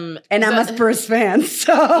 And I'm a Spurs fan,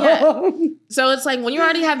 so yeah. So it's like when you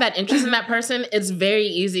already have that interest in that person, it's very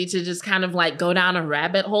easy to just kind of like go down a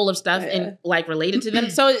rabbit hole of stuff and like related to them.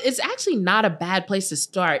 So it's actually not a bad place to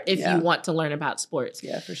start if you want to learn about sports.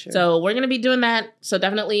 Yeah, for sure. So we're going to be doing that. So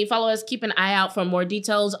definitely follow us. Keep an eye out for more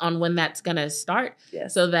details on when that's going to start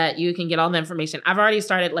so that you can get all the information. I've already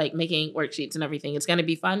started like making worksheets and everything. It's going to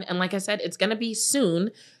be fun. And like I said, it's going to be soon,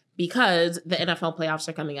 because the NFL playoffs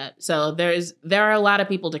are coming up. So there are a lot of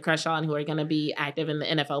people to crush on who are going to be active in the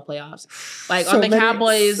NFL playoffs. Like on the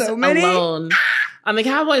Cowboys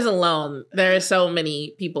alone, there are so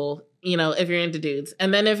many people, you know, if you're into dudes.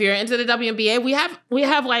 And then if you're into the WNBA, we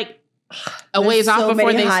have like a ways off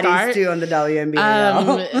before they start. Too on the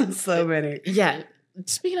WNBA. So many. Yeah.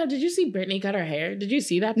 Speaking of, did you see Britney cut her hair? Did you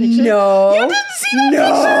see that picture? No. You didn't see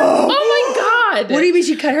that picture? Oh my God. What do you mean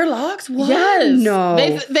she cut her locks? What? Yes. No.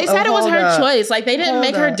 They said it was her choice. Like they didn't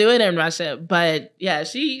make her do it in Russia, but yeah,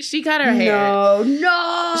 she cut her hair.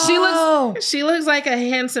 No. She looks like a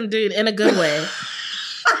handsome dude in a good way.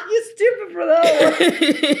 You stupid for that one.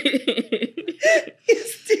 You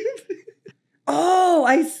stupid. Oh,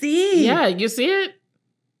 I see. Yeah, you see it?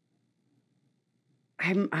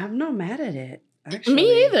 I'm not mad at it. Actually.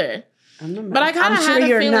 Me either. I'm not mad. But I kind of had a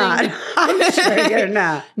feeling. Not. I'm sure you're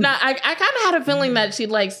not. No, I kind of had a feeling that she'd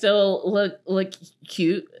like still look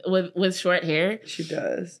cute with short hair. She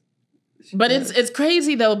does. But it's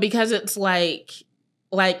crazy though, because it's like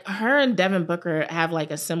her and Devin Booker have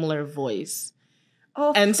like a similar voice.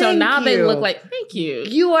 Oh, and so now they look like, thank you.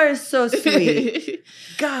 You are so sweet.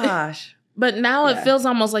 Gosh. But now it feels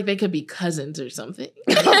almost like they could be cousins or something.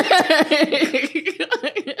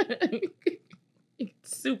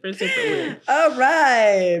 Super, super weird. All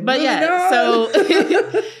right. But yeah, so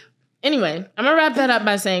anyway, I'm gonna wrap that up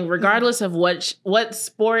by saying, regardless of what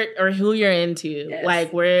sport or who you're into,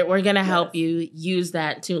 like we're gonna help you use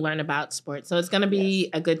that to learn about sports. So it's gonna be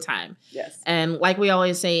a good time. Yes. And like we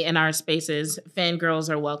always say in our spaces, fangirls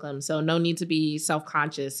are welcome. So no need to be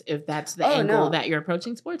self-conscious if that's the angle that you're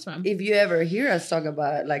approaching sports from. If you ever hear us talk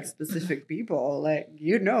about like specific people, like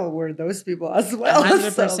we're those people as well.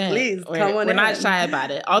 100%. So please come on in. We're not shy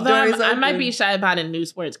about it. Although I might be shy about a new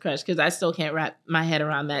sports crush because I still can't wrap my head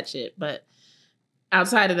around that shit. But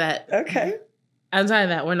outside of that,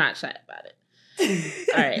 we're not shy about it.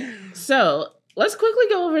 All right. So let's quickly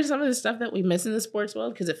go over some of the stuff that we miss in the sports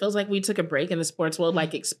world, because it feels like we took a break and the sports world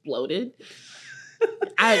like exploded.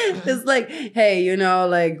 It's like, hey,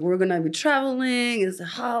 like we're gonna be traveling. It's the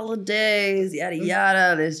holidays, yada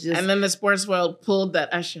yada. There's just, and then the sports world pulled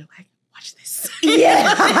that Usher like, watch this.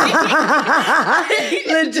 Yeah,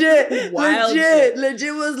 legit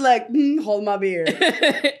was like, hold my beer.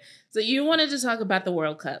 So you wanted to talk about the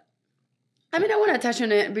World Cup. I mean, I want to touch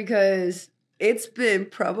on it because it's been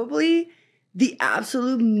probably the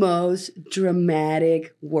absolute most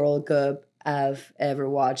dramatic World Cup I've ever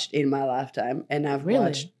watched in my lifetime. And I've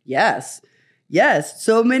watched, yes,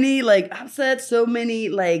 so many like upsets, so many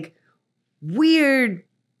like weird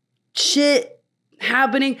shit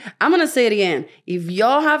happening. I'm going to say it again. If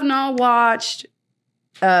y'all have not watched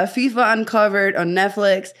FIFA Uncovered on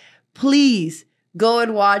Netflix, please go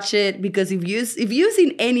and watch it, because if you've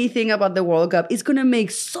seen anything about the World Cup, it's going to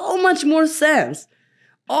make so much more sense.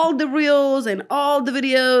 All the reels and all the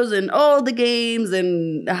videos and all the games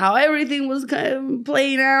and how everything was kind of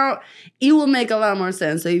playing out, it will make a lot more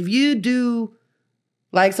sense. So if you do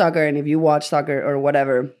like soccer and if you watch soccer or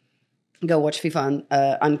whatever, go watch FIFA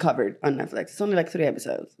Uncovered on Netflix. It's only like 3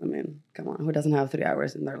 episodes. I mean, come on, who doesn't have 3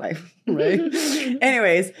 hours in their life, right?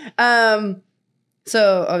 Anyways,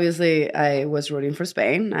 so obviously I was rooting for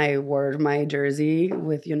Spain. I wore my jersey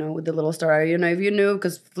with the little star. If you knew,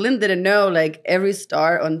 because Flynn didn't know, like every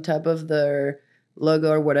star on top of their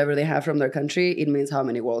logo or whatever they have from their country, it means how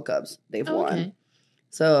many World Cups they've won.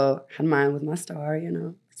 So I had mine with my star,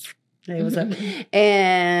 Hey, what's up?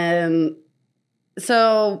 And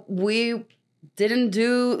so we didn't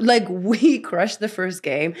do, like, we crushed the first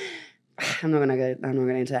game. I'm not gonna get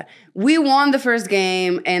into that. We won the first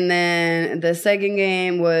game, and then the second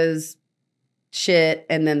game was shit,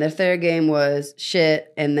 and then the third game was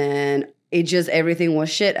shit, and then everything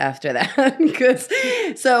was shit after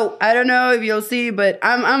that. So I don't know if you'll see, but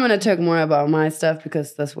I'm gonna talk more about my stuff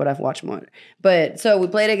because that's what I've watched more. But so we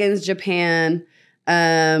played against Japan.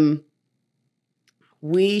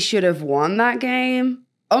 We should have won that game.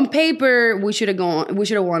 On paper, we should have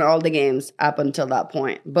won all the games up until that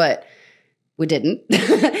point, but we didn't.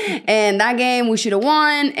 And that game we should have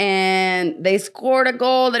won, and they scored a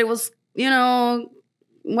goal that it was,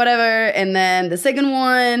 whatever. And then the second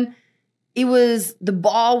one, the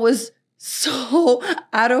ball was so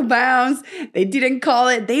out of bounds. They didn't call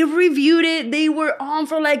it. They reviewed it. They were on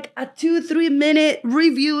for like a 2-3 minute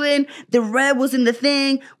reviewing. The ref was in the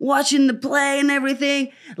thing, watching the play and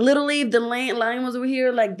everything. Literally, if the line was over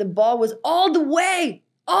here, like the ball was all the way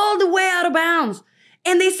out of bounds.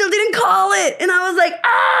 And they still didn't call it. And I was like,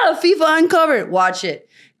 FIFA Uncovered. Watch it.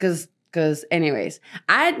 Because anyways,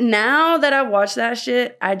 now that I watch that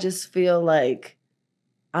shit, I just feel like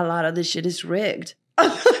a lot of this shit is rigged. A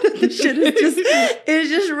lot of this shit is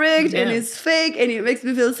just rigged, and it's fake, and it makes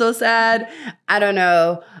me feel so sad. I don't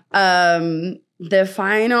know. The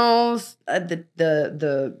finals,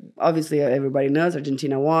 the obviously everybody knows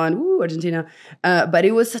Argentina won. Woo, Argentina. But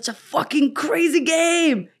it was such a fucking crazy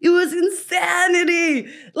game. It was insanity.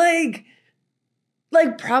 Like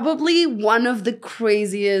probably one of the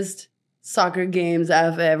craziest soccer games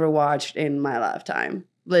I've ever watched in my lifetime.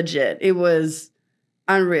 Legit. It was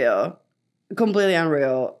unreal. Completely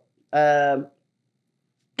unreal. And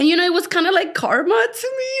it was kind of like karma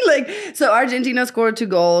to me. So Argentina scored 2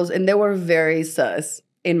 goals, and they were very sus,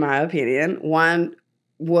 in my opinion. One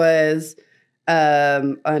was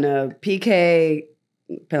on a PK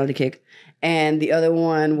penalty kick, and the other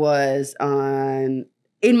one was on,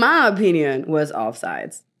 in my opinion, was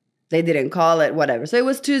offsides. They didn't call it, whatever. So it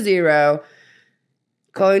was 2-0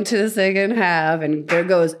 going to the second half, and there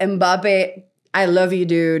goes Mbappe. I love you,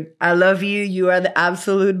 dude. I love you. You are the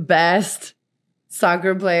absolute best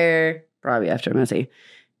soccer player, probably after Messi,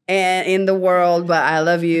 and in the world. But I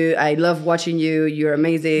love you. I love watching you. You're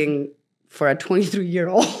amazing. For a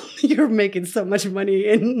 23-year-old, you're making so much money.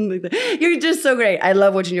 And you're just so great. I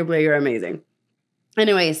love watching you play. You're amazing.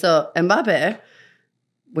 Anyway, so Mbappe,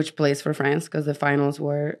 which plays for France because the finals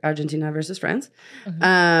were Argentina versus France,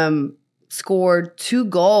 scored 2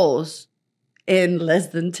 goals in less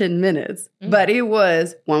than 10 minutes. But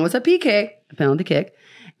one was a PK, a penalty kick,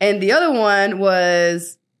 and the other one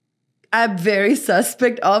was a very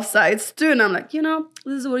suspect offsides too. And I'm like, this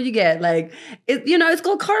is what you get. Like, it's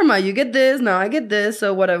called karma. You get this, now I get this,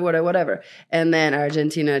 so whatever. And then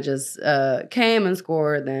Argentina just came and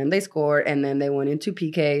scored, then they scored, and then they went into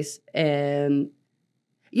PKs. And,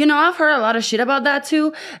 I've heard a lot of shit about that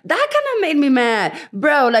too. That kind of made me mad.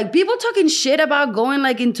 Bro, like, people talking shit about going,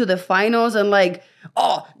 like, into the finals and, like,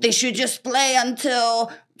 oh, they should just play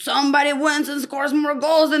until somebody wins and scores more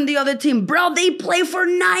goals than the other team. Bro, they play for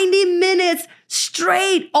 90 minutes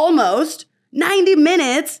straight, almost. 90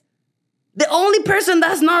 minutes. The only person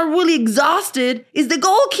that's not really exhausted is the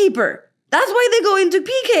goalkeeper. That's why they go into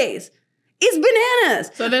PKs. It's bananas.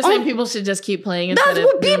 So they're saying people should just keep playing. That's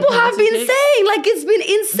what people have been saying. Like, it's been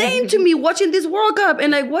insane to me watching this World Cup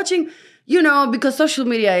and, like, watching... because social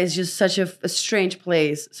media is just such a strange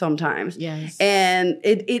place sometimes. Yes. And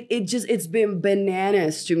it's been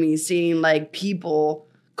bananas to me seeing, like, people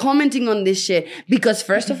commenting on this shit. Because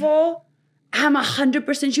first of all, I'm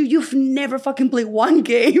 100% sure you've never fucking played one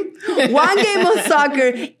game of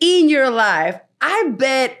soccer in your life. I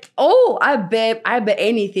bet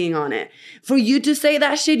anything on it. For you to say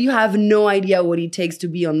that shit, you have no idea what it takes to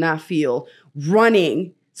be on that field,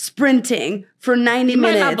 running, sprinting for 90 minutes. You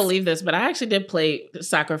might not believe this, but I actually did play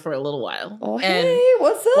soccer for a little while. Oh, hey,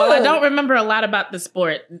 what's up? While I don't remember a lot about the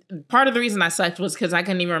sport, part of the reason I sucked was because I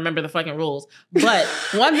couldn't even remember the fucking rules. But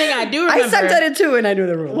one thing I do remember... I sucked at it too, and I knew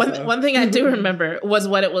the rules. One thing I do remember was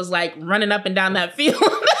what it was like running up and down that field.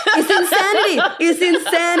 It's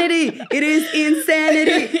insanity. It is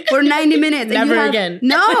insanity for 90 minutes. Never again.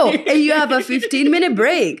 No. And you have a 15-minute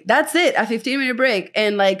break. That's it, a 15-minute break.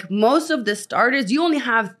 And, like, most of the starters, you only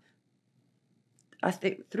have, I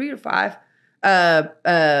think, 3 or 5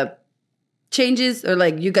 changes, or,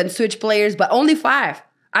 like, you can switch players, but only 5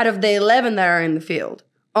 out of the 11 that are in the field.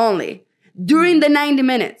 Only. During the 90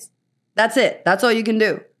 minutes. That's it. That's all you can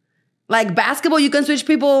do. Like, basketball, you can switch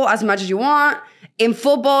people as much as you want. In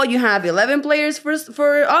football, you have 11 players for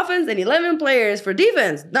offense and 11 players for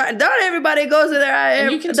defense. Not everybody goes in there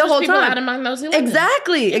and you can the whole people time. Out among those 11.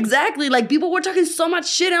 Exactly. Like, people were talking so much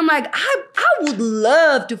shit. I'm like, I would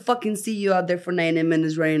love to fucking see you out there for 90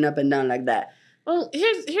 minutes running up and down like that. Well,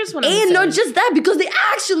 here's what I'm saying. And not just that, because they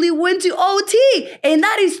actually went to OT. And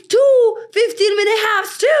that is 2 15-minute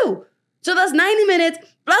halves too. So that's 90 minutes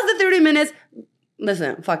plus the 30 minutes.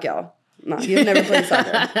 Listen, fuck y'all. No, you've never played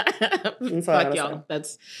soccer. Fuck y'all.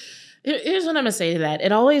 Here's what I'm gonna say to that.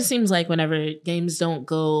 It always seems like whenever games don't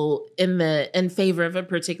go in favor of a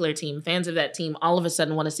particular team, fans of that team all of a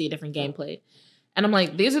sudden want to see a different game played. And I'm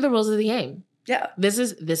like, these are the rules of the game. Yeah. This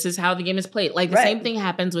is how the game is played. Like, the same thing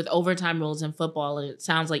happens with overtime rules in football. And it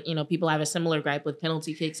sounds like, people have a similar gripe with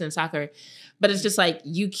penalty kicks in soccer. But it's just like,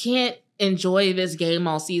 you can't enjoy this game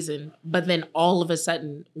all season, but then all of a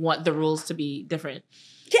sudden want the rules to be different.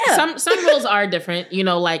 Yeah. Some rules are different.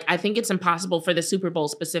 Like, I think it's impossible for the Super Bowl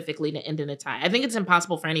specifically to end in a tie. I think it's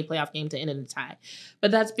impossible for any playoff game to end in a tie.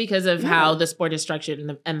 But that's because of how the sport is structured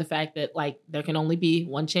and the fact that, like, there can only be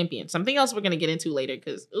one champion. Something else we're going to get into later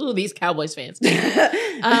because, these Cowboys fans. But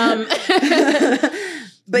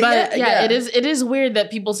yeah, it is weird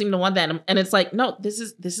that people seem to want that. And it's like, no, this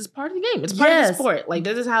is part of the game. It's part of the sport. Like,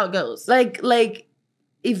 this is how it goes. Like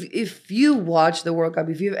if you watch the World Cup,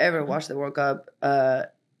 if you've ever watched the World Cup,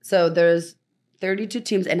 so there's 32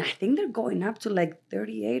 teams, and I think they're going up to like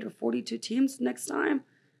 38 or 42 teams next time.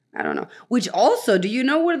 I don't know. Which also, do you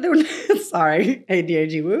know what they're... Sorry. Hey,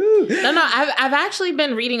 DRG. Woo. No. I've actually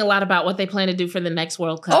been reading a lot about what they plan to do for the next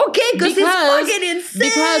World Cup. Okay, because it's fucking insane.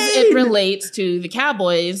 Because it relates to the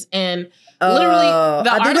Cowboys and... Literally, are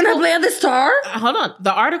they gonna play at the Star? Hold on.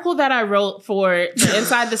 The article that I wrote for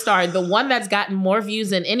Inside the Star, the one that's gotten more views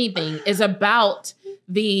than anything, is about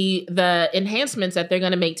the enhancements that they're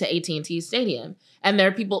going to make to AT&T Stadium. And there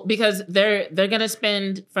are people, because they're going to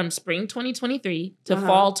spend from spring 2023 to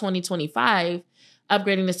fall 2025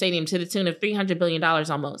 upgrading the stadium to the tune of $300 billion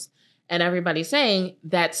almost. And everybody's saying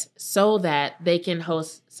that's so that they can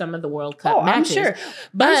host some of the World Cup matches. I'm sure.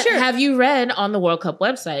 But have you read on the World Cup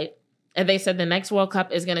website, and they said the next World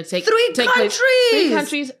Cup is going to take three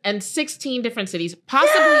countries and 16 different cities,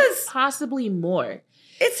 possibly more.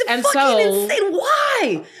 It's fucking insane.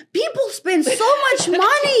 Why? People spend so much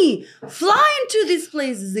money flying to these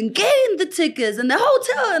places and getting the tickets and the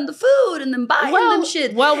hotel and the food and then buying them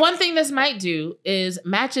shit. Well, one thing this might do is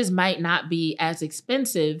matches might not be as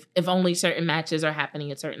expensive if only certain matches are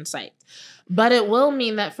happening at certain sites. But it will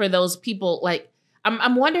mean that for those people, like,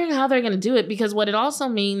 I'm wondering how they're going to do it, because what it also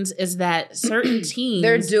means is that certain teams...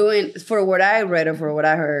 They're doing, for what I read or for what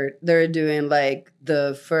I heard, they're doing like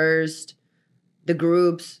the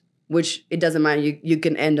groups, which it doesn't matter. You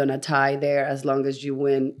can end on a tie there as long as you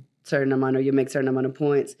win certain amount or you make certain amount of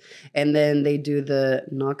points. And then they do the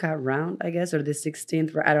knockout round, I guess, or the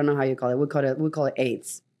 16th. I don't know how you call it. We call it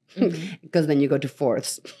eights, because then you go to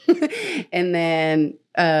fourths, and then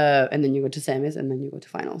you go to semis, and then you go to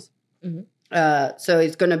finals. Mm-hmm. So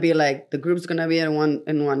it's gonna be like the group's gonna be in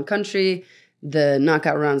one country. The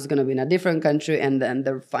knockout round is going to be in a different country, and then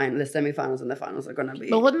the semifinals and the finals are going to be.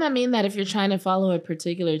 But wouldn't that mean that if you're trying to follow a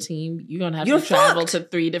particular team, you're going to have to travel to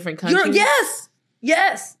 3 different countries?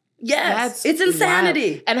 Yes. That's it's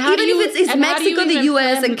insanity. Wild. And how do you? It's Mexico, the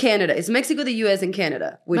U.S. and Canada. It's Mexico, the U.S. and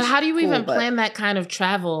Canada. But how do you even plan that kind of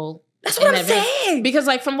travel? That's what I'm saying. Because,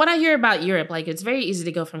 like, from what I hear about Europe, like, it's very easy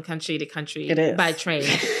to go from country to country by train.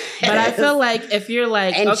 But I feel like if you're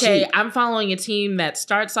like, okay, I'm following a team that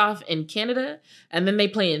starts off in Canada, and then they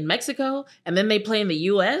play in Mexico, and then they play in the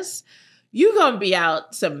U.S., you're going to be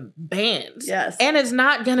out some bands. Yes. And it's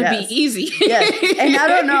not going to be easy. Yes. And I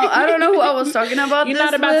don't know who I was talking about. You're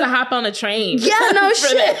not about to hop on a train. Yeah, no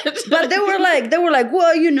shit. But they were like,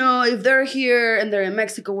 well, if they're here and they're in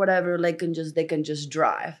Mexico, whatever, they can just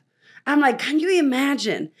drive. I'm like, can you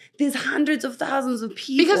imagine these hundreds of thousands of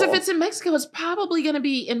people? Because if it's in Mexico, it's probably going to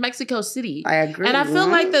be in Mexico City. I agree. And I feel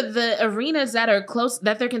like the arenas that are close,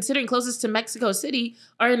 that they're considering closest to Mexico City,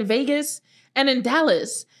 are in Vegas and in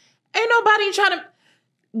Dallas. Ain't nobody trying to...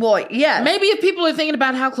 Boy, yeah. Maybe if people are thinking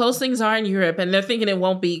about how close things are in Europe and they're thinking it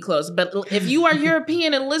won't be close. But if you are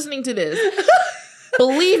European and listening to this...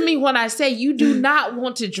 Believe me when I say you do not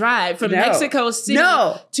want to drive from Mexico City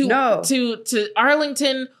to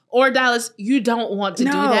Arlington or Dallas. You don't want to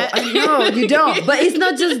do that. No, you don't. But it's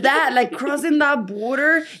not just that. Like, crossing that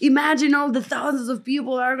border, imagine all the thousands of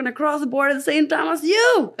people that are going to cross the border at the same time as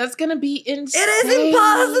you. That's going to be insane. It is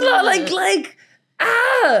impossible.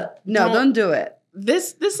 Don't do it.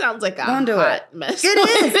 This sounds like a hot mess. It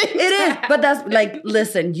is. But that's like,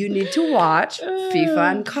 listen, you need to watch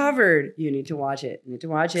FIFA Uncovered. You need to watch it.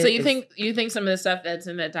 So you think some of the stuff that's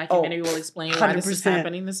in that documentary will explain 100%. Why this is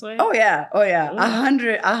happening this way? Oh yeah.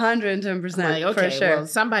 110%. Like, okay, for sure. Well,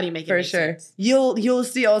 somebody make it for sure. Sense. You'll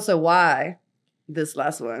see also why this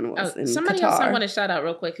last one was in somebody Qatar. else I want to shout out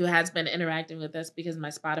real quick who has been interacting with us because my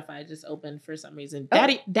Spotify just opened for some reason.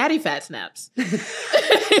 Daddy Fat Snaps.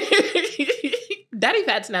 Daddy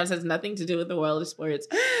Fat Snaps has nothing to do with the world of sports.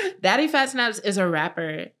 Daddy Fat Snaps is a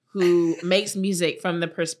rapper who makes music from the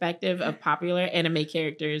perspective of popular anime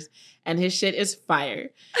characters, and his shit is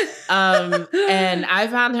fire. And I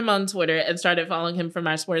found him on Twitter and started following him from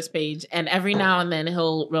our sports page, and every now and then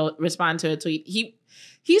he'll respond to a tweet.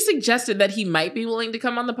 He suggested that he might be willing to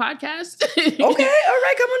come on the podcast. Okay, all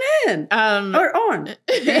right, come on in. Or on.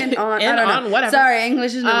 And on. I don't know. Whatever. Sorry,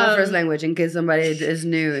 English is not my first language, in case somebody is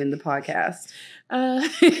new in the podcast.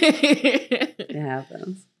 It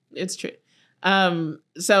happens. It's true.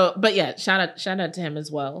 But yeah, shout out to him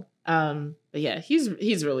as well. But yeah,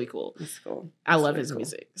 he's really cool. That's cool. I love his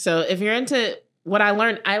music. So if you're into what I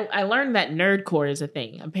learned that nerdcore is a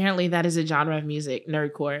thing. Apparently that is a genre of music,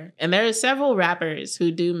 nerdcore. And there are several rappers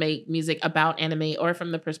who do make music about anime or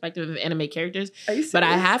from the perspective of anime characters. Are you serious? But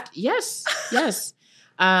I have to, yes.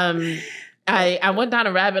 I went down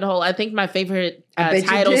a rabbit hole. I think my favorite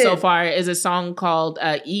title so far is a song called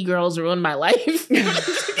E-Girls Ruined My Life.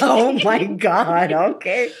 Oh my God.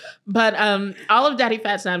 Okay. But all of Daddy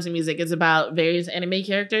Fat Snaps' music is about various anime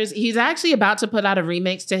characters. He's actually about to put out a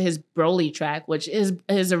remix to his Broly track, which is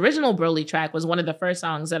his original Broly track was one of the first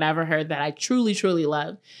songs that I ever heard that I truly, truly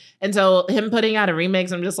love. And so him putting out a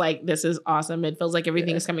remix, I'm just like, this is awesome. It feels like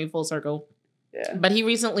everything is coming full circle. Yeah. But he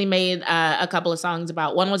recently made a couple of songs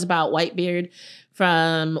one was about Whitebeard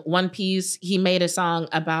from One Piece. He made a song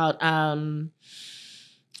about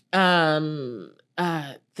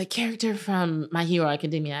the character from My Hero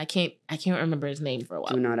Academia. I can't remember his name for a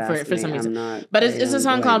while. Do not ask for me. some reason. Not, but it's a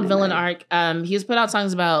song called Villain Arc. He's put out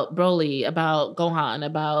songs about Broly, about Gohan,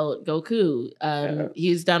 about Goku.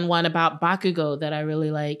 He's done one about Bakugo that I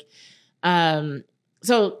really like.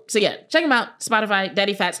 So yeah, check him out. Spotify,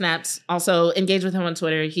 Daddy Fat Snaps. Also engage with him on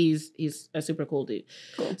Twitter. He's a super cool dude.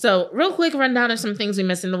 Cool. So real quick rundown of some things we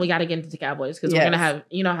missed, and then we got to get into the Cowboys because we're gonna have,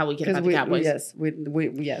 you know how we get about the Cowboys. Yes,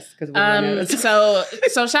 because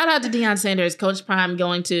so shout out to Deion Sanders, Coach Prime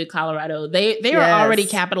going to Colorado. They are already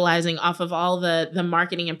capitalizing off of all the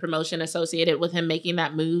marketing and promotion associated with him making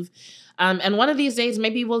that move. And one of these days,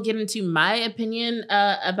 maybe we'll get into my opinion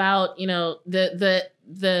about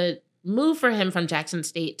the move for him from Jackson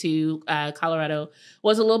State to Colorado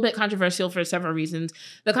was a little bit controversial for several reasons.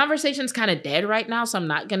 The conversation's kind of dead right now, so I'm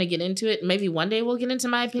not going to get into it. Maybe one day we'll get into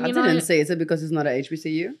my opinion on it. I didn't say, is it because it's not an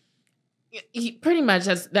HBCU? Pretty much,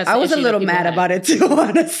 that's I was a little mad about it too,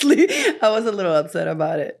 honestly. I was a little upset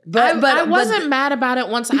about it. But I wasn't mad about it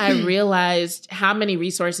once I realized how many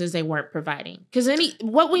resources they weren't providing. Because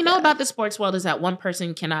what we know about the sports world is that one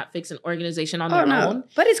person cannot fix an organization on their own.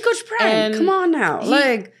 But it's Coach Prime. Come on now.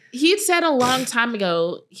 He'd said a long time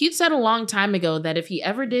ago that if he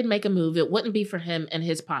ever did make a move, it wouldn't be for him and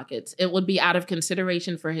his pockets. It would be out of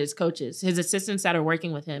consideration for his coaches, his assistants that are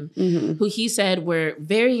working with him, who he said were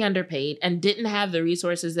very underpaid and didn't have the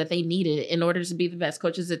resources that they needed in order to be the best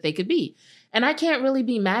coaches that they could be. And I can't really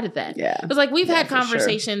be mad at that. Yeah. Because we've had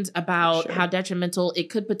conversations about how detrimental it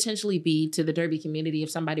could potentially be to the Derby community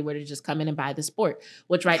if somebody were to just come in and buy the sport,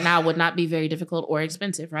 which right now would not be very difficult or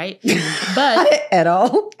expensive, right? But at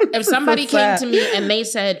all. If somebody came to me and they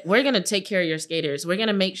said, we're going to take care of your skaters, we're going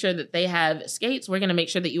to make sure that they have skates, we're going to make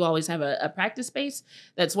sure that you always have a practice space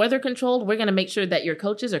that's weather controlled, we're going to make sure that your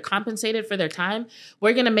coaches are compensated for their time,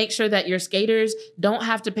 we're going to make sure that your skaters don't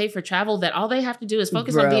have to pay for travel, that all they have to do is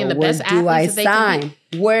focus on being the best athletes.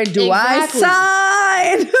 Where do I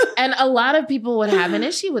sign? And a lot of people would have an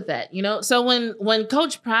issue with that, you know? So when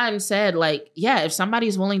Coach Prime said, if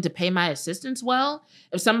somebody's willing to pay my assistants well,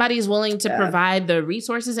 if somebody's willing to provide the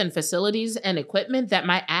resources and facilities and equipment that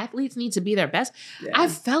my athletes need to be their best, I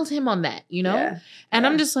felt him on that, you know? Yeah. And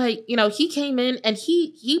I'm just like, he came in and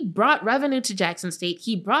he brought revenue to Jackson State.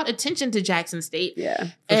 He brought attention to Jackson State. Yeah.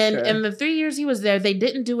 And in the 3 years he was there, they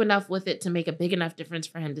didn't do enough with it to make a big enough difference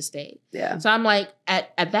for him to stay. Yeah. So I'm like,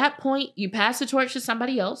 at that point, you pass the torch to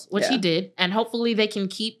somebody else, which he did, and hopefully they can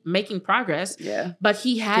keep making progress. Yeah. But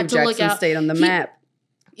he had to look out. State on the map.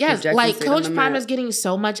 Yes, Coach Prime is getting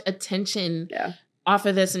so much attention off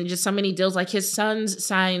of this and just so many deals. His sons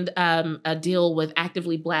signed a deal with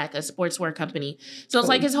Actively Black, a sportswear company. So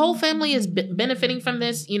it's his whole family is benefiting from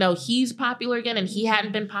this. He's popular again and he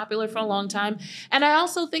hadn't been popular for a long time. And I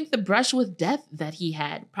also think the brush with death that he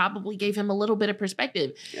had probably gave him a little bit of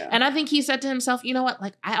perspective. Yeah. And I think he said to himself, you know what?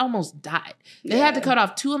 I almost died. They had to cut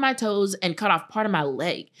off 2 of my toes and cut off part of my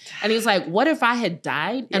leg. And he's like, what if I had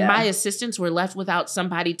died and my assistants were left without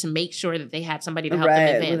somebody to make sure that they had somebody to help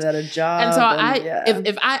them advance? Without a job. And so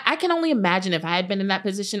if I can only imagine if I had been in that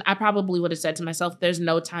position, I probably would have said to myself, there's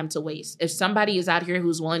no time to waste. If somebody is out here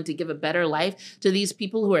who's willing to give a better life to these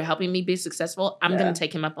people who are helping me be successful, I'm going to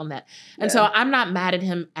take him up on that. And so I'm not mad at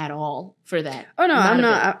him at all for that. Oh no, I'm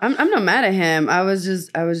not. I'm not mad at him. I was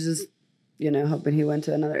just hoping he went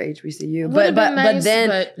to another HBCU. But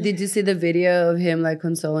then did you see the video of him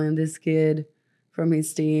consoling this kid from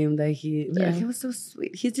his team he was so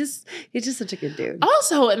sweet. He's just such a good dude.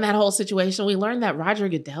 Also, in that whole situation, we learned that Roger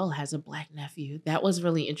Goodell has a black nephew. That was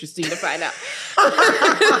really interesting to find out.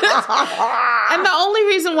 And the only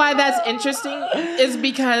reason why that's interesting is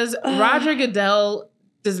because Roger Goodell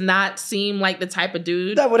does not seem like the type of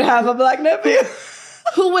dude that would have a black nephew.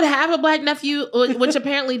 Who would have a black nephew, which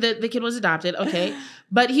apparently the kid was adopted, okay?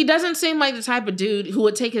 But he doesn't seem like the type of dude who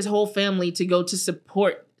would take his whole family to go to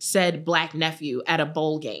support said black nephew at a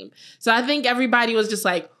bowl game. So I think everybody was just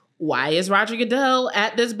like, why is Roger Goodell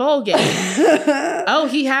at this bowl game? Oh,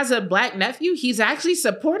 he has a black nephew? He's actually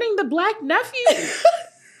supporting the black nephew?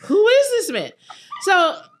 Who is this man?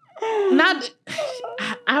 So...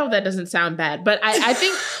 I hope that doesn't sound bad, but I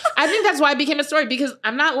think that's why it became a story, because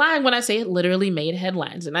I'm not lying when I say it literally made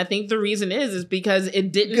headlines. And I think the reason is because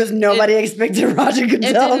it didn't. Because nobody expected Roger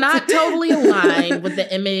Goodell. It did not totally align with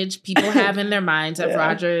the image people have in their minds of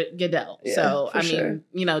Roger Goodell. Yeah, so, I mean,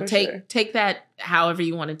 take that however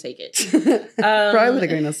you want to take it. Probably with a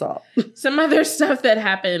grain of salt. Some other stuff that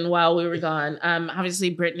happened while we were gone.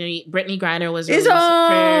 Obviously, Brittany Griner was released.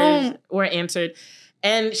 Prayers were answered.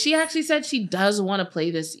 And she actually said she does want to play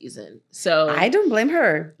this season. So I don't blame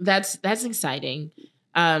her. That's exciting.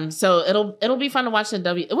 So it'll be fun to watch it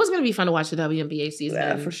was going to be fun to watch the WNBA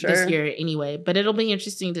season for sure. this year anyway, but it'll be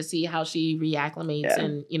interesting to see how she reacclimates.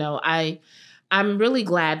 And, I'm really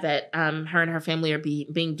glad that her and her family are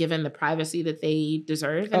being given the privacy that they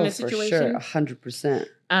deserve in this situation. For sure, 100%.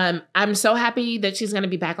 I'm so happy that she's going to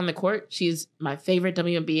be back on the court. She's my favorite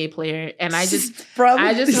WNBA player, and I just hope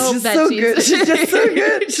that she's just so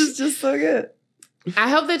good. She's just so good. I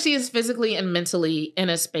hope that she is physically and mentally in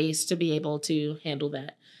a space to be able to handle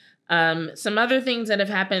that. Some other things that have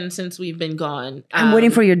happened since we've been gone. I'm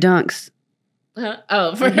waiting for your dunks. For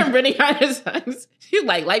Brittany Griner's dunks. She's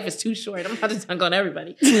like, life is too short. I'm about to dunk on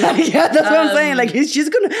everybody. Yeah, that's what I'm saying. Like,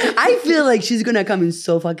 I feel like she's gonna come in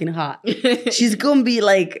so fucking hot. She's gonna be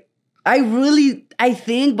like, I really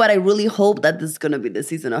hope that this is gonna be the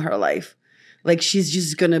season of her life. Like, she's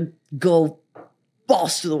just gonna go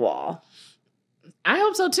balls to the wall. I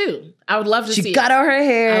hope so too. I would love to see. She got out her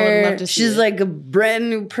hair. I would love to see. She's like a brand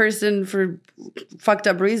new person for fucked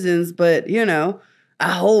up reasons, but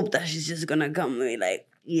I hope that she's just gonna come and be like,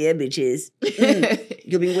 yeah, bitches.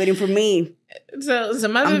 You'll be waiting for me. So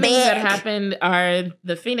some other things that happened are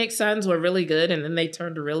the Phoenix Suns were really good and then they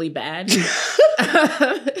turned really bad.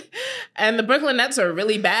 And the Brooklyn Nets are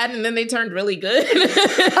really bad and then they turned really good.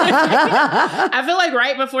 I feel like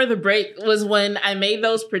right before the break was when I made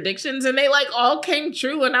those predictions and they like all came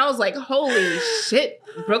true. And I was like, holy shit,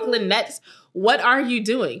 Brooklyn Nets, what are you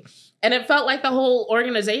doing? And it felt like the whole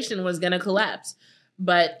organization was going to collapse.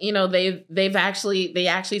 But, they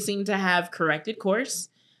actually seem to have corrected course.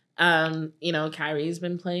 Kyrie's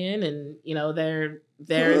been playing and, they're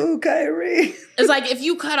Ooh, Kyrie. It's like if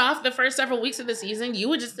you cut off the first several weeks of the season, you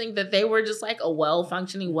would just think that they were just like a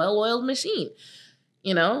well-functioning, well-oiled machine,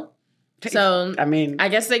 So, I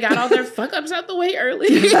guess they got all their fuck-ups out the way early.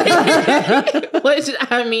 Which,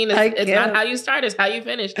 it's not how you start, it's how you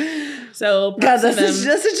finish. So, God, that's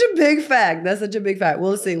such a big fact. That's such a big fact.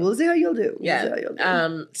 We'll see. We'll see how you'll do. Yeah.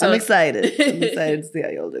 So I'm excited. I'm excited to see how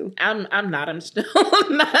you'll do. I'm not. I'm still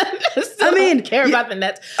not. I don't care about the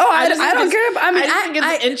Nets. Oh, I don't care. I think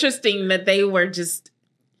it's interesting that they were just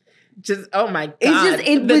oh my God. It's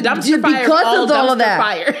just the dumpster fire because of all of that.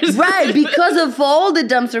 Fires. Right, because of all the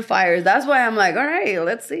dumpster fires. That's why I'm like, all right,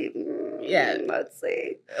 let's see. Yeah. Let's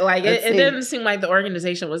see. Like it didn't seem like the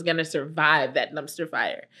organization was going to survive that dumpster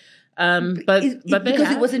fire. But because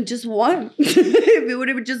it wasn't just one. If it would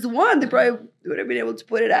have been just one, they probably would have been able to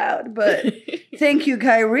put it out. But thank you,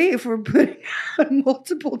 Kyrie, for putting out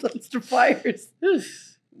multiple dumpster fires.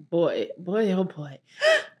 Boy, oh boy.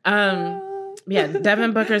 Yeah,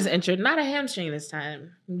 Devin Booker's injured. Not a hamstring this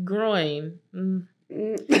time. Groin.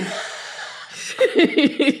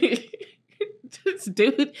 This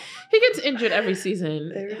dude, he gets injured every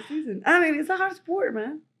season. Every season. It's a hard sport,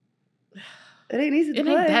 man. It ain't easy to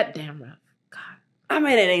play. It ain't that damn rough. God.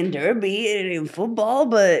 It ain't derby, it ain't football,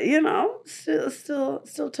 but still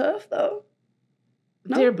tough though.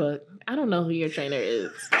 No? Dear Book, I don't know who your trainer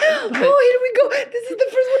is. Oh, here we go. This is the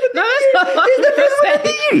first one of the year. This is the first one of the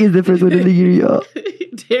year. It's the first one of the year, y'all.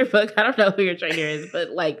 Dear Book, I don't know who your trainer is, but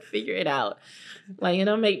like, figure it out. Like, it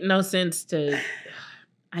don't make no sense to.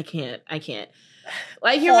 I can't.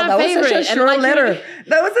 Like, you're my favorite. That was such a sure letter.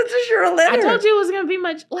 That was such a sure letter. I told you it was gonna be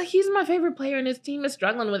much. Like, he's my favorite player, and his team is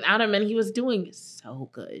struggling without him, and he was doing so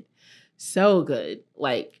good,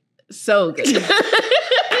 like so good.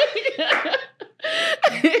 I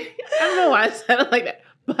don't know why I said it like that,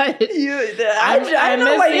 but I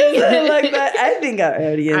know why you said it like that. I think our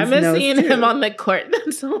audience I miss seeing him on the court.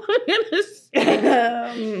 That's all I'm gonna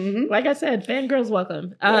say. Like I said, fangirls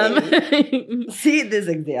welcome. See this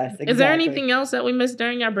exactly. Is there anything else that we missed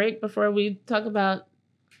during our break before we talk about?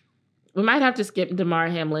 We might have to skip Damar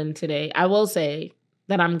Hamlin today. I will say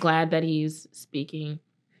that I'm glad that he's speaking.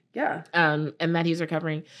 Yeah. And that he's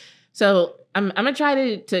recovering. So I'm gonna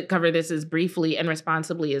try to cover this as briefly and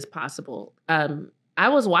responsibly as possible. I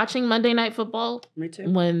was watching Monday Night Football. Me too.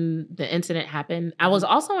 When the incident happened. I was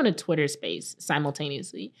also in a Twitter space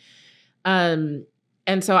simultaneously. And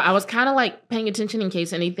so I was kind of like paying attention in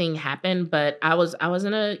case anything happened, but I was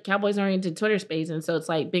in a Cowboys oriented Twitter space. And so it's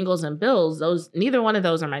like Bengals and Bills, neither one of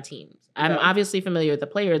those are my teams. I'm obviously familiar with the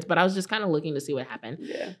players, but I was just kind of looking to see what happened.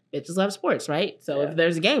 Yeah. Bitches love sports, right? So if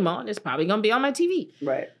there's a game on, it's probably going to be on my TV.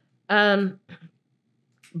 Right.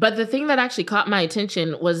 But the thing that actually caught my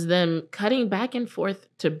attention was them cutting back and forth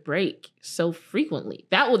to break so frequently.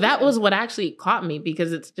 That was what actually caught me,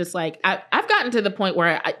 because it's just like I've gotten to the point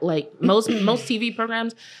where I, like most TV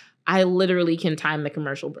programs, I literally can time the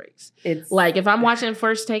commercial breaks. It's like if I'm watching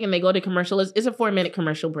First Take and they go to commercial, it's a 4-minute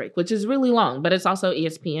commercial break, which is really long, but it's also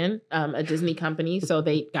ESPN, a Disney company. So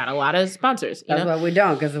they got a lot of sponsors. That's why we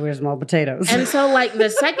don't, because we're small potatoes. And so like the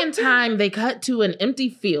second time they cut to an empty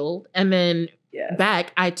field and then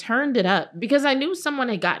back, I turned it up because I knew someone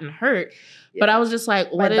had gotten hurt. But I was just like,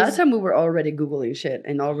 what is... By that time, we were already Googling shit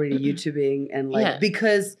and already YouTubing and like,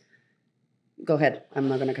 because... Go ahead. I'm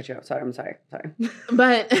not going to cut you off. Sorry. I'm sorry.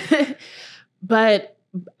 But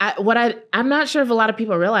I'm not sure if a lot of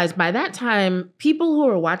people realize by that time, people who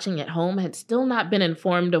were watching at home had still not been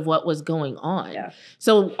informed of what was going on. Yeah.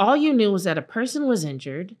 So all you knew was that a person was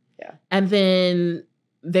injured. Yeah. And then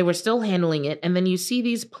they were still handling it. And then you see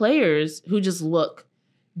these players who just look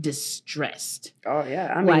distressed. Oh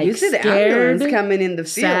yeah, I mean, you see the ambulance coming in the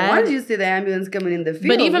field. Why did you see the ambulance coming in the field?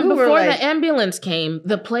 But even before the ambulance came,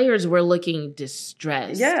 the players were looking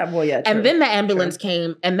distressed. Yeah, well, yeah, true. And then the ambulance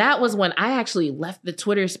came, and that was when I actually left the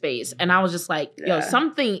Twitter space, and I was just like, "Yo,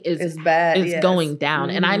 something is bad. Is going down,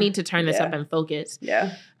 and I need to turn this up and focus."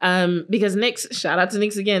 Yeah. Because Nix, shout out to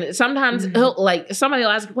Nix again. Sometimes he'll like somebody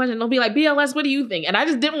will ask a question, they'll be like, "BLS, what do you think?" And I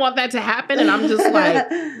just didn't want that to happen, and I'm just like,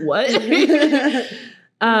 "What?"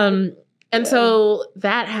 And so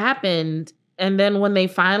that happened. And then when they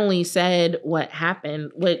finally said what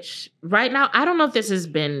happened, which right now, I don't know if this has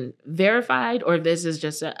been verified or if this is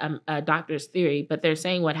just a doctor's theory, but they're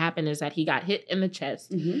saying what happened is that he got hit in the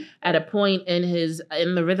chest at a point in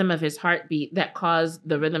the rhythm of his heartbeat that caused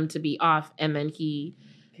the rhythm to be off. And then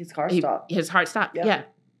his heart stopped. Yeah.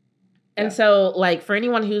 And so, like, for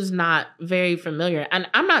anyone who's not very familiar, and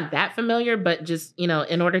I'm not that familiar, but just, in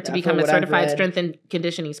order to become a certified strength and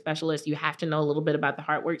conditioning specialist, you have to know a little bit about the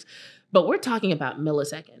heart works. But we're talking about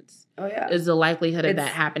milliseconds. Oh, yeah. Is the likelihood of that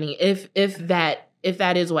happening, if that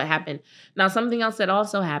is what happened. Now, something else that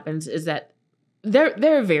also happens is that there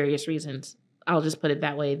are various reasons, I'll just put it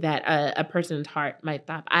that way, that a person's heart might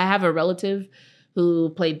stop. I have a relative who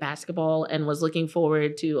played basketball and was looking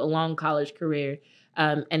forward to a long college career.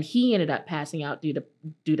 And he ended up passing out due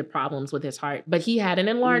to problems with his heart, but he had an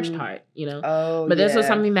enlarged heart, Oh, but this was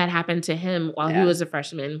something that happened to him while he was a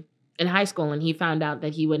freshman in high school, and he found out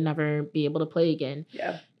that he would never be able to play again.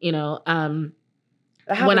 Yeah.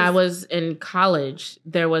 When I was in college,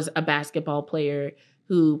 there was a basketball player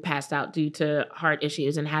who passed out due to heart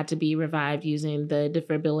issues and had to be revived using the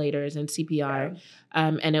defibrillators and CPR.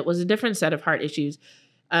 Yeah. And it was a different set of heart issues.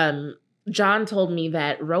 John told me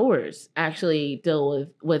that rowers actually deal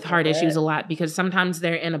with heart issues a lot because sometimes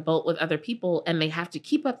they're in a boat with other people and they have to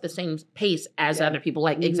keep up the same pace as other people.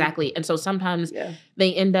 Like, exactly. And so sometimes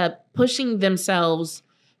they end up pushing themselves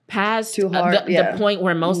past too hard, the point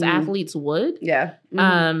where most athletes would. Yeah.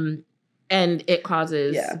 And it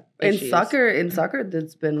causes issues. In soccer,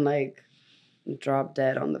 that's been like drop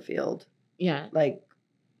dead on the field. Yeah. Like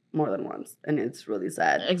more than once. And it's really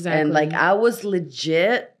sad. Exactly. And like I was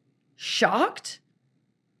legit shocked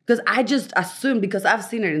because I just assumed, because I've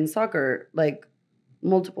seen it in soccer like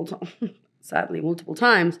multiple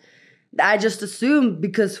times, I just assumed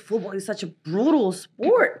because football is such a brutal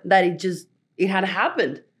sport that it had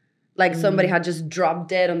happened. Like somebody had just dropped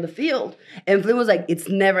dead on the field. And Flynn was like, it's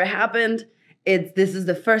never happened. This is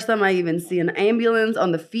the first time I even see an ambulance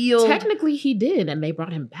on the field. Technically he did, and they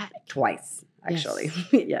brought him back. Twice, actually.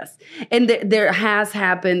 Yes. And there has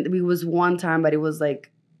happened. It was one time, but it was like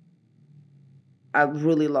a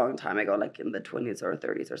really long time ago, like in the 20s or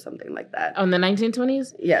 30s or something like that. Oh, in the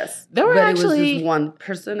 1920s? Yes. There were it was just one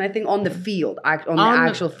person, I think, on the field, on the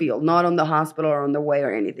actual field, not on the hospital or on the way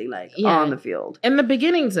or anything, like on the field. In the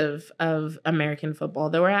beginnings of American football,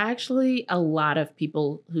 there were actually a lot of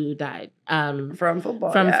people who died. From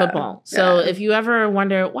football. Football. So if you ever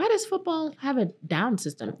wonder, why does football have a down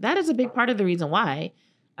system? That is a big part of the reason why.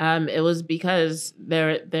 It was because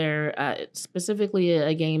they're specifically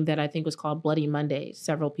a game that I think was called Bloody Monday.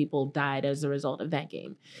 Several people died as a result of that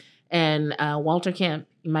game. And Walter Camp,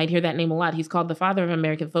 you might hear that name a lot. He's called the father of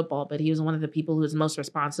American football, but he was one of the people who was most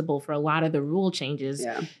responsible for a lot of the rule changes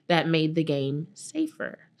that made the game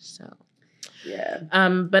safer. So,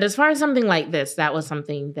 but as far as something like this, that was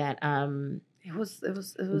something that It was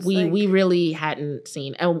we really hadn't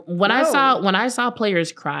seen. And when I saw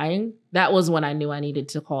players crying, that was when I knew I needed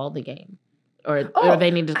to call the game. Or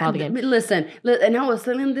they needed to call the game. Listen, and I was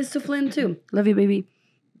telling this to Flynn too. Love you, baby.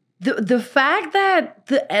 The fact that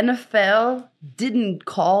the NFL didn't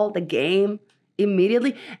call the game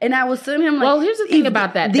immediately, and I was telling him like, well, here's the thing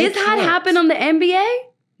about that. This had happened on the NBA.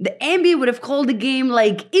 The NBA would have called the game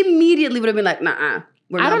like immediately. Would have been like, nah,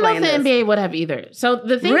 we're not. I don't know if the this. NBA would have either. So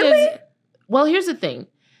the thing is, well, here's the thing: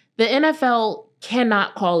 the NFL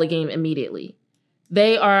cannot call a game immediately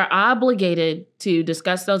They are obligated to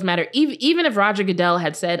discuss those matters. Even if Roger Goodell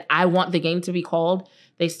had said, I want the game to be called,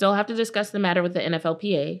 they still have to discuss the matter with the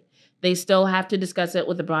NFLPA. They still have to discuss it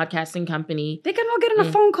with the broadcasting company. They can all get on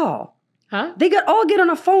a phone call. Huh? They could all get on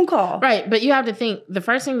a phone call. Right. But you have to think, the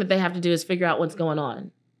first thing that they have to do is figure out what's going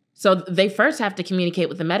on. So they first have to communicate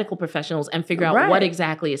with the medical professionals and figure out what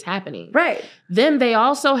exactly is happening. Right. Then they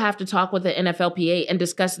also have to talk with the NFLPA and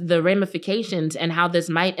discuss the ramifications and how this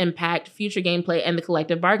might impact future gameplay and the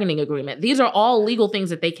collective bargaining agreement. These are all legal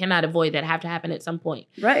things that they cannot avoid that have to happen at some point.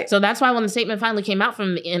 Right. So that's why when the statement finally came out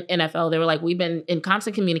from the NFL, they were like, we've been in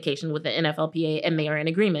constant communication with the NFLPA and they are in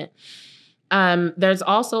agreement. There's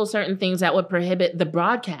also certain things that would prohibit the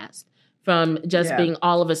broadcast from just being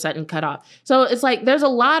all of a sudden cut off. So it's like there's a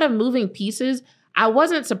lot of moving pieces. I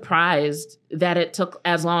wasn't surprised that it took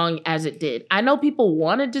as long as it did. I know people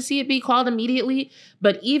wanted to see it be called immediately,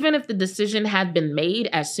 but even if the decision had been made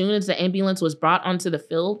as soon as the ambulance was brought onto the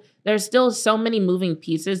field, there's still so many moving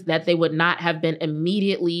pieces that they would not have been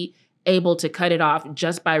immediately able to cut it off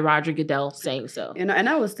just by Roger Goodell saying so. You know, and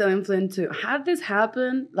I was telling Flynn too, had this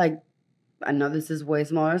happened, like, I know this is way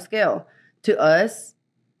smaller scale, to us,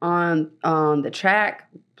 on the track,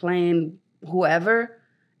 playing whoever,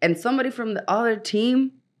 and somebody from the other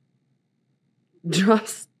team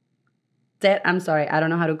drops that. I'm sorry, I don't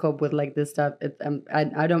know how to cope with like this stuff.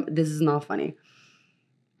 I don't. This is not funny.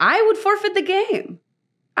 I would forfeit the game.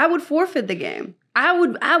 I would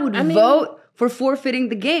vote for forfeiting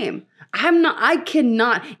the game. I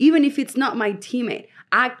cannot, even if it's not my teammate,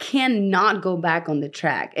 I cannot go back on the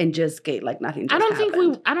track and just skate like nothing just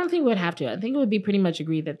happened. I don't think we'd have to. I think it would be pretty much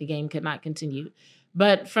agreed that the game could not continue.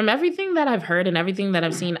 But from everything that I've heard and everything that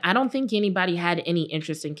I've seen, I don't think anybody had any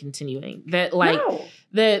interest in continuing. There's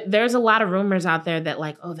a lot of rumors out there that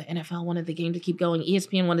like, oh, the NFL wanted the game to keep going.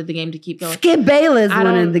 ESPN wanted the game to keep going. Skip Bayless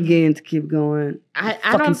wanted the game to keep going. I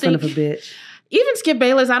don't think, son of a bitch. Even Skip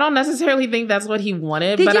Bayless, I don't necessarily think that's what he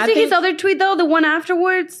wanted. Did you see his other tweet though? The one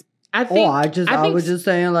afterwards? I was just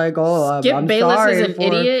saying like, Skip I'm Bayless sorry is an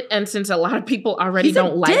idiot, and since a lot of people already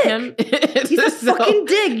don't like him, he's a fucking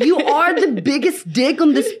dick. You are the biggest dick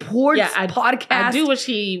on this sports podcast. I do wish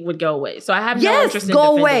he would go away. So I have no interest in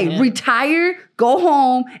go away, him. Retire, go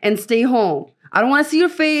home, and stay home. I don't want to see your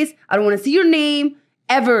face. I don't want to see your name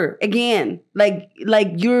ever again. Like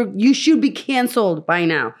you should be canceled by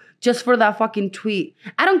now just for that fucking tweet.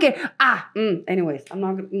 I don't care. Anyways, I'm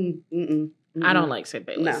not gonna. I don't like Skip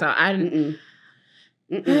Bayless, so I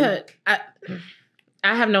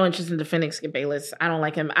have no interest in defending Skip Bayless. I don't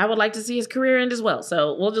like him. I would like to see his career end as well.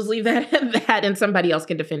 So we'll just leave that at that, and somebody else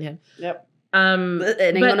can defend him. Yep. It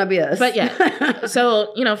ain't gonna be us. But yeah.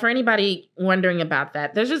 So for anybody wondering about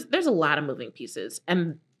that, there's a lot of moving pieces,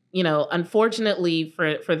 and unfortunately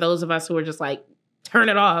for those of us who are just like turn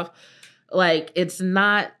it off, like it's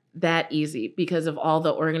not that easy because of all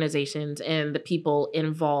the organizations and the people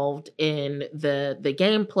involved in the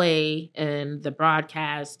gameplay and the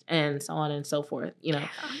broadcast and so on and so forth.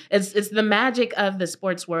 It's the magic of the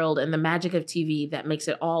sports world and the magic of TV that makes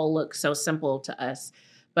it all look so simple to us.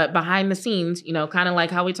 But behind the scenes, kind of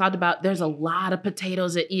like how we talked about, there's a lot of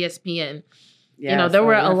potatoes at ESPN. There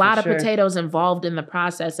were a lot of potatoes involved in the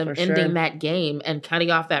process of ending that game and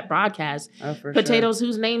cutting off that broadcast. Potatoes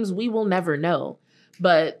whose names we will never know.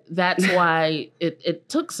 But that's why it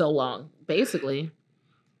took so long, basically.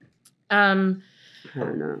 I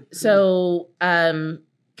don't know. So,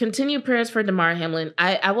 continued prayers for Damar Hamlin.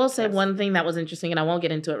 I will say one thing that was interesting, and I won't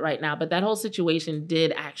get into it right now, but that whole situation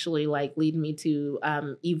did actually lead me to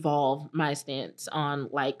evolve my stance on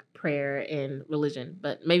prayer and religion.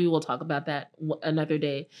 But maybe we'll talk about that another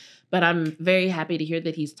day. But I'm very happy to hear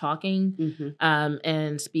that he's talking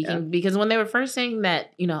and speaking because when they were first saying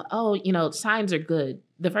that, signs are good.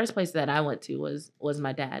 The first place that I went to was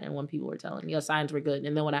my dad. And when people were telling me, signs were good.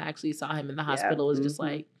 And then when I actually saw him in the hospital, it was just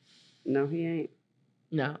like, no, he ain't.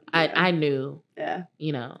 No, I knew. Yeah.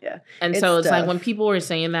 Yeah. And so it's like when people were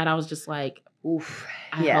saying that, I was just like, oof,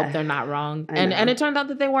 I hope they're not wrong. And it turned out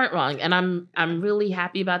that they weren't wrong. And I'm really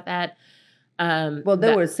happy about that.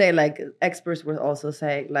 They were saying experts were also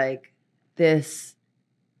saying this,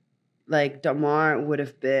 Damar would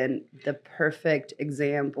have been the perfect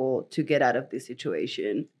example to get out of this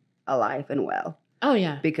situation alive and well. Oh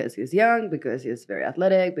yeah, because he's young, because he's very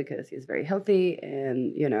athletic, because he's very healthy,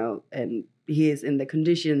 and and he is in the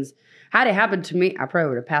conditions. Had it happened to me, I probably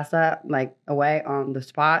would have passed out away on the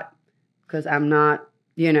spot because I'm not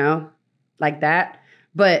like that.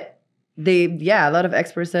 But a lot of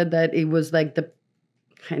experts said that it was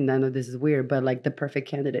and I know this is weird, but the perfect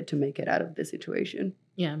candidate to make it out of the situation.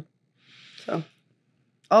 Yeah. So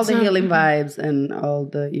all the healing vibes and all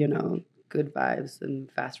the, good vibes and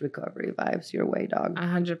fast recovery vibes your way, dog.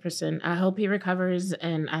 100%. I hope he recovers,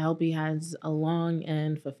 and I hope he has a long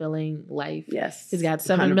and fulfilling life. Yes. He's got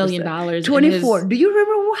 $7 million. 24. Do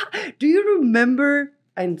you remember?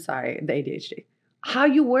 I'm sorry, the ADHD. How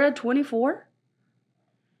you were at 24?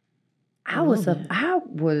 I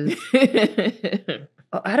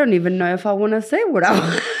don't even know if I want to say what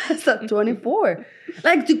I was at 24.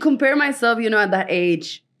 Like, to compare myself, at that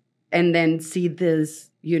age, and then see this,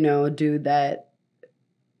 dude that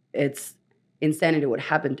it's insanity what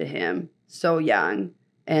happened to him so young.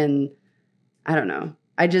 And I don't know.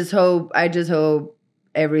 I just hope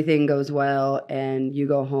everything goes well and you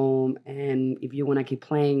go home. And if you want to keep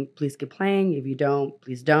playing, please keep playing. If you don't,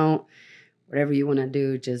 please don't. Whatever you want to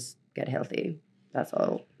do, just get healthy. That's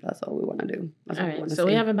all we want to do. All right. So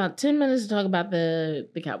we have about 10 minutes to talk about the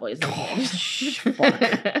Cowboys.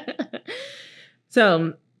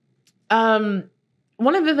 So,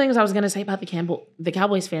 one of the things I was going to say about the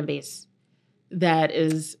Cowboys fan base that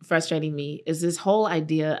is frustrating me is this whole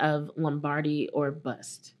idea of Lombardi or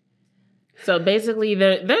bust. So basically,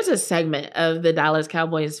 there's a segment of the Dallas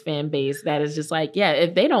Cowboys fan base that is just like, yeah,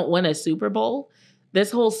 if they don't win a Super Bowl,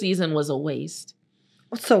 this whole season was a waste.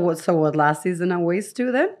 So what? Last season a waste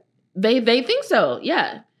too? Then they think so.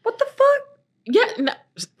 Yeah. What the fuck? Yeah. No,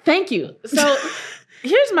 thank you. So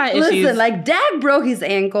here's my issue. Listen, like Dak broke his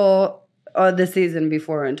ankle the season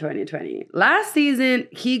before in 2020. Last season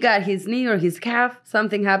he got his knee or his calf.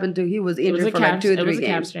 Something happened to. He was injured for like 2-3 games. It was a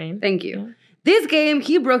calf strain. Thank you. Yeah. This game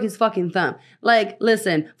he broke his fucking thumb. Like,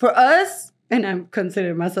 listen, for us, and I'm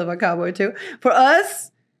considering myself a Cowboy too. For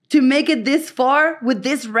us to make it this far with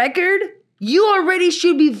this record. You already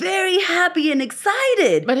should be very happy and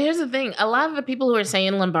excited. But here's the thing. A lot of the people who are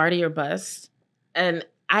saying Lombardi or bust, and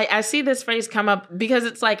I see this phrase come up because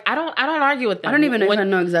it's like, I don't argue with them. I don't even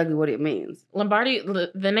know exactly what it means. Lombardi,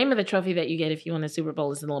 the name of the trophy that you get if you win a Super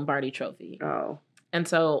Bowl is the Lombardi Trophy. Oh. And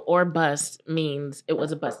so, or bust means it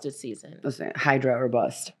was a busted season. Hydra or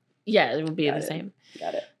bust. Yeah, it would be the same.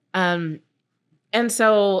 Got it. And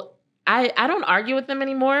so I don't argue with them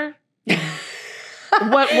anymore.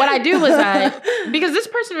 What I do is because this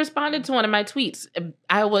person responded to one of my tweets.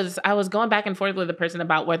 I was going back and forth with the person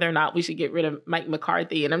about whether or not we should get rid of Mike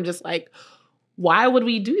McCarthy. And I'm just like, why would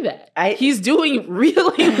we do that? He's doing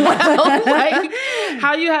really well. Like,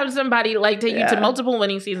 how you have somebody like take you to multiple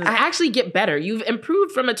winning seasons, actually get better. You've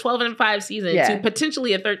improved from a 12-5 season to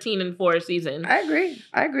potentially a 13-4 season. I agree.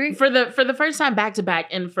 For the first time back to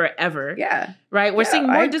back in forever. Yeah. Right? We're seeing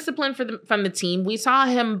more discipline from the team. We saw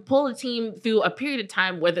him pull a team through a period of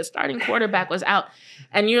time where the starting quarterback was out.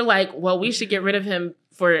 And you're like, well, we should get rid of him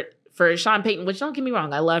for Sean Payton, which don't get me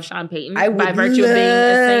wrong, I love Sean Payton by virtue of being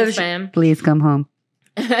a Saints fan. Please come home.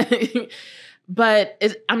 But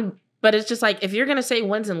it's just like, if you're gonna say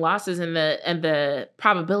wins and losses and the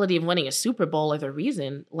probability of winning a Super Bowl are the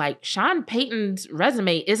reason, like Sean Payton's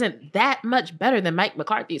resume isn't that much better than Mike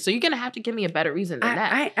McCarthy. So you're gonna have to give me a better reason than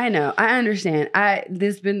that. I know, I understand.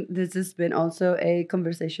 This has been also a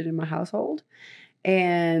conversation in my household,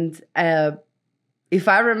 and if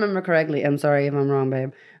I remember correctly, I'm sorry if I'm wrong,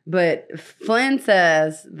 babe. But Flynn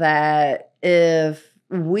says that if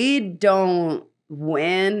we don't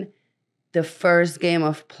win the first game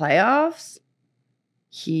of playoffs,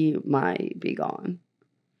 he might be gone.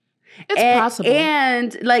 It's possible.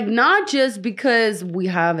 And like, not just because we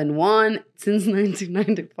haven't won since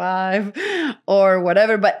 1995 or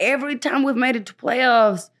whatever, but every time we've made it to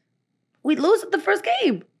playoffs, we lose at the first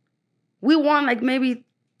game. We won like maybe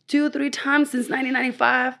 2 or 3 times since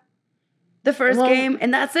 1995. The first game,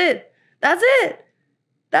 and that's it. That's it.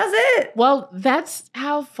 Well, that's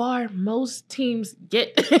how far most teams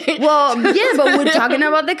get. Well, yeah, but we're talking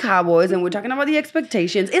about the Cowboys and we're talking about the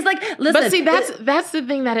expectations. It's like, listen. But see, that's the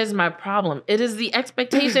thing that is my problem. It is the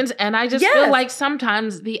expectations, and I just feel like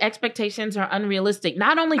sometimes the expectations are unrealistic,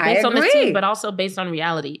 not only based on the team, but also based on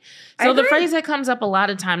reality. So the phrase that comes up a lot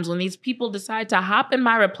of times when these people decide to hop in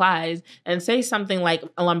my replies and say something like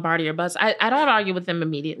a Lombardi or bust, I don't argue with them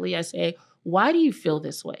immediately. I say, why do you feel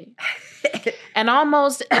this way? And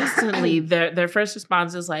almost instantly, their first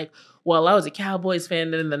response is like, well, I was a Cowboys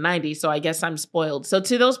fan in the 90s, so I guess I'm spoiled. So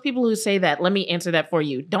to those people who say that, let me answer that for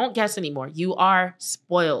you. Don't guess anymore. You are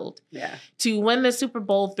spoiled. Yeah. To win the Super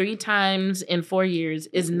Bowl 3 times in 4 years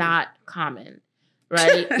is not common.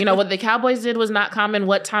 Right? You know, what the Cowboys did was not common.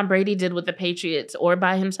 What Tom Brady did with the Patriots or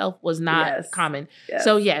by himself was not common. Yes.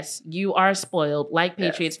 So yes, you are spoiled, like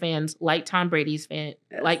Patriots fans, like Tom Brady's fan,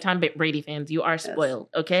 like Tom Brady fans. You are spoiled.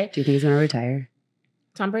 Okay. Do you think he's gonna retire?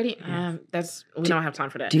 Tom Brady? We don't have time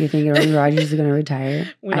for that. Do you think Aaron Rodgers is gonna retire?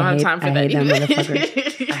 We don't have time for that. I hate that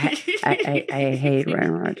motherfucker. I hate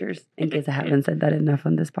Aaron Rodgers, in case I haven't said that enough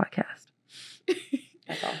on this podcast.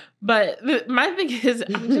 That's all. But my thing is,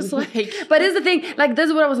 I'm just like... But here's the thing, like, this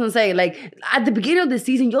is what I was going to say. Like, at the beginning of the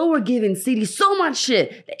season, y'all were giving CD so much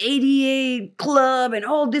shit. The 88 Club and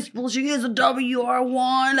all this bullshit. He's a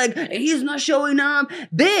WR1, like, and he's not showing up.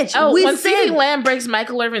 Bitch, when CeeDee Lamb breaks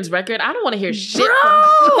Michael Irvin's record, I don't want to hear shit.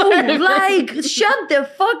 Bro, like, shut the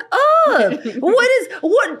fuck up.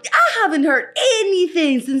 I haven't heard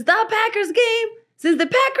anything since that Packers game. Since the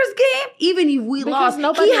Packers game, even if we lost,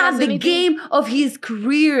 he had the game of his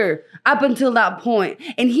career up until that point.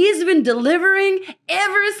 And he's been delivering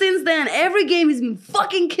ever since then. Every game he's been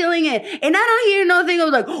fucking killing it. And I don't hear nothing of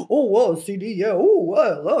like, oh, whoa, CD, yeah,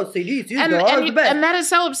 CD, the best. And that is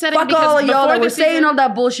so upsetting. Fuck all of y'all that were saying all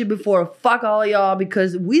that bullshit before. Fuck all of y'all,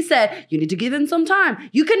 because we said you need to give him some time.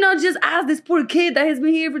 You cannot just ask this poor kid that has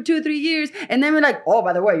been here for 2 or 3 years and then be like, oh,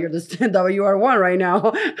 by the way, you're the WR1 right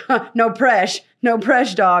now. No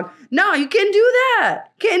press, dog. No, you can't do that.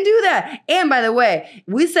 Can't do that. And by the way,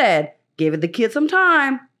 we said, give the kid some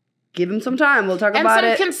time. Give him some time. We'll talk about it.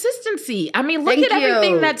 And some consistency. I mean, look at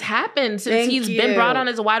everything that's happened since he's been brought on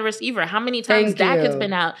as a wide receiver. How many times Dak has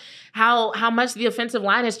been out. How much the offensive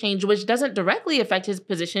line has changed, which doesn't directly affect his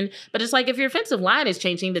position. But it's like if your offensive line is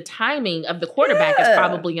changing, the timing of the quarterback is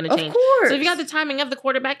probably going to change. Course. So if you got the timing of the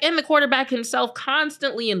quarterback and the quarterback himself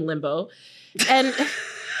constantly in limbo. And...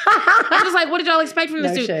 I'm just like, what did y'all expect from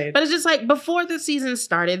this dude? Shade. But it's just like, before the season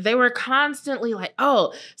started, they were constantly like,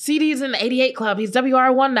 oh, CD's in the 88 Club. He's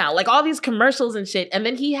WR1 now. Like all these commercials and shit. And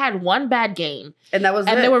then he had one bad game. And that was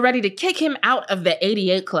And they were ready to kick him out of the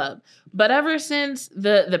 88 Club. But ever since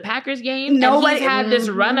the Packers game, and he's had this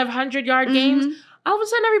run of 100-yard games, all of a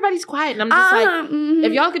sudden everybody's quiet. And I'm just like,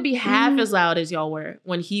 if y'all could be half as loud as y'all were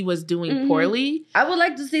when he was doing poorly. I would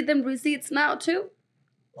like to see them receipts now, too.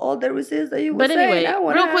 All the receipts that you were saying. But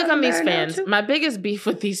anyway, real quick on these fans. My biggest beef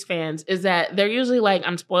with these fans is that they're usually like,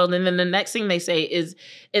 I'm spoiled. And then the next thing they say is,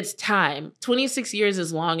 it's time. 26 years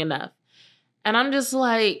is long enough. And I'm just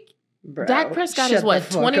like, bro, Dak Prescott is what,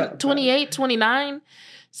 28, 29?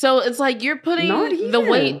 So it's like you're putting the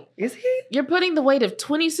weight. Is he? You're putting the weight of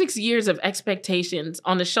 26 years of expectations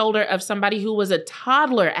on the shoulder of somebody who was a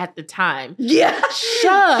toddler at the time. Yeah,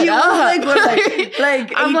 shut up.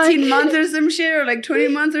 Like 18 months or some shit, or like 20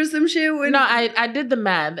 months or some shit. No, I did the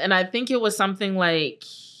math, and I think it was something like.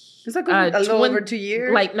 It's like a little over 2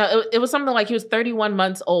 years. Like no, it was something like he was 31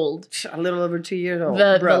 months old. A little over 2 years old.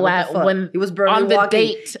 When he was barely on the walking.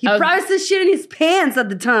 date, he probably said shit in his pants at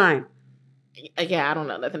the time. Yeah, I don't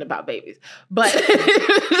know nothing about babies, but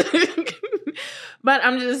but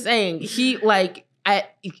I'm just saying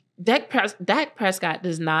Dak Prescott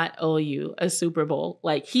does not owe you a Super Bowl.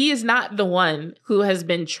 Like he is not the one who has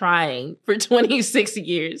been trying for 26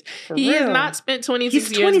 years. He has not spent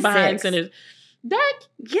 26 years behind centers. Dak?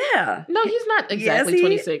 Yeah. No, he's not exactly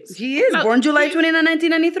 26. He is born July 29,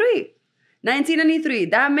 1993.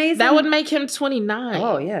 1993. That would make him 29.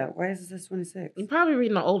 Oh, yeah. Why is this 26? You're probably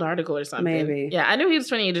reading an old article or something. Maybe. Yeah, I knew he was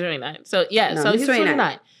 28 to 29. So, yeah. No, so he's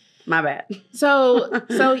 29. My bad. So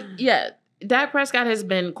yeah. Dak Prescott has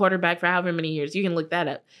been quarterback for however many years. You can look that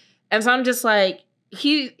up. And so I'm just like,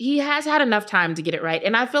 he has had enough time to get it right.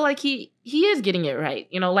 And I feel like he is getting it right.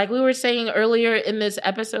 You know, like we were saying earlier in this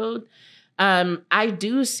episode, I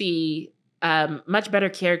do see much better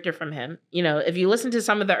character from him. You know, if you listen to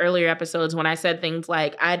some of the earlier episodes when I said things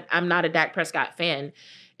like, I'm not a Dak Prescott fan,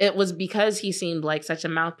 it was because he seemed like such a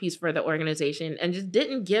mouthpiece for the organization and just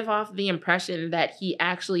didn't give off the impression that he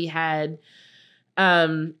actually had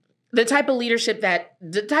the type of leadership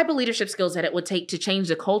skills that it would take to change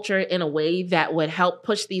the culture in a way that would help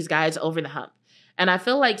push these guys over the hump. And I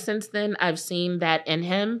feel like since then I've seen that in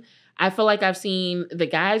him. I feel like I've seen the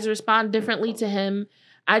guys respond differently to him.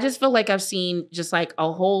 I just feel like I've seen just like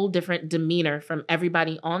a whole different demeanor from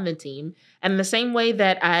everybody on the team. And the same way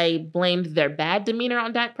that I blamed their bad demeanor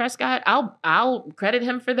on Dak Prescott, I'll credit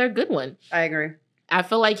him for their good one. I agree. I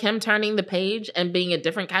feel like him turning the page and being a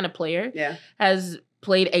different kind of player has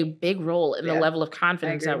played a big role in the level of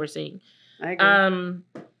confidence that we're seeing. I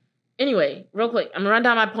agree. Anyway, real quick, I'm going to run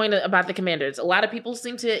down my point about the Commanders. A lot of people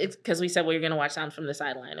seem to, because we said we were going to watch Sound from the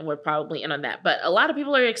Sideline, and we're probably in on that. But a lot of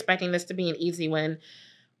people are expecting this to be an easy win.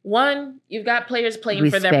 One, you've got players playing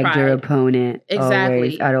for their pride. Respect your opponent. Exactly.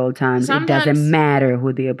 Always, at all times. Sometimes, it doesn't matter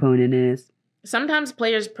who the opponent is. Sometimes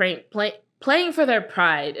players playing for their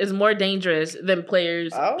pride is more dangerous than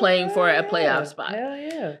players playing for a playoff spot. Hell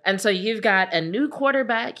yeah. And so you've got a new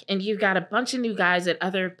quarterback and you've got a bunch of new guys at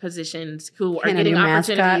other positions who are getting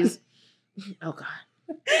opportunities. Oh, God.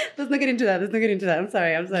 Let's not get into that. I'm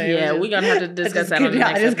sorry. Yeah, we're going to have to discuss that on the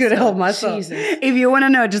next I just couldn't help myself. Jesus. If you want to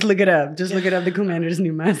know, just look it up. Look it up, the Commander's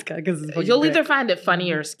new mascot. Because you'll either find it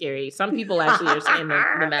funny or scary. Some people actually are saying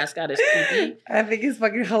that the mascot is creepy. I think it's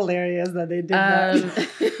fucking hilarious that they did that.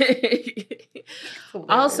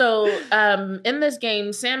 Also, in this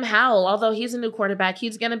game, Sam Howell, although he's a new quarterback,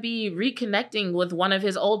 he's going to be reconnecting with one of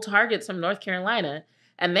his old targets from North Carolina.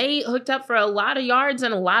 And they hooked up for a lot of yards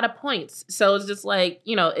and a lot of points. So it's just like,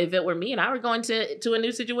 if it were me and I were going to a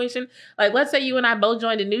new situation, like let's say you and I both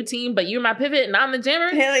joined a new team, but you're my pivot and I'm the jammer.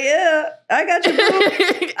 Hell yeah. I got you,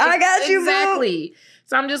 boo. I got you, exactly. Boo.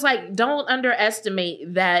 So I'm just like, don't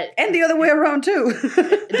underestimate that. And the other way around too.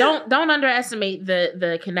 don't underestimate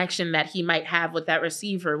the connection that he might have with that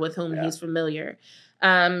receiver with whom he's familiar.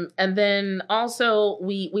 And then also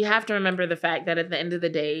we have to remember the fact that at the end of the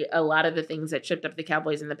day, a lot of the things that tripped up the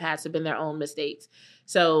Cowboys in the past have been their own mistakes.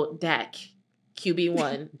 So Dak,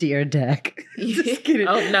 QB1. Dear Dak. Just kidding.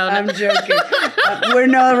 Oh, no. I'm joking. We're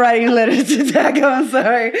not writing letters to Dak. I'm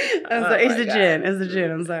sorry. It's the gin. It's the gin.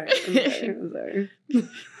 I'm sorry.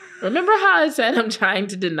 Remember how I said I'm trying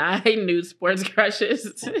to deny new sports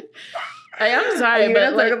crushes? I'm sorry, Are you but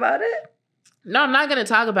gonna talk about it? No, I'm not going to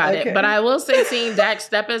talk about it, but I will say seeing Dak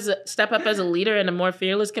step up as a leader and a more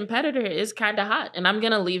fearless competitor is kind of hot, and I'm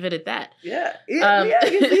going to leave it at that. Yeah. He's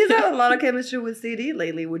had a lot of chemistry with CD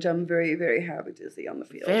lately, which I'm very, very happy to see on the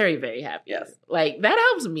field. Very, very happy. Yes. Like, that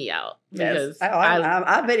helps me out. Because yes.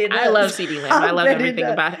 I bet it does. I love CD Lamb. I love everything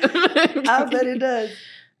about him. I bet it does.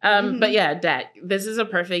 But yeah, Dak, this is a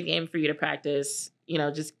perfect game for you to practice,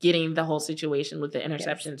 just getting the whole situation with the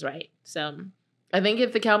interceptions right. So I think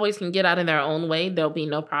if the Cowboys can get out of their own way, there'll be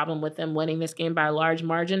no problem with them winning this game by a large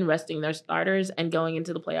margin, resting their starters, and going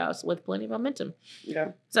into the playoffs with plenty of momentum.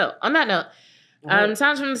 Yeah. So on that note,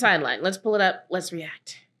 sounds from the sideline. Let's pull it up. Let's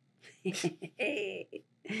react. I'm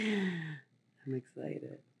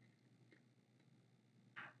excited.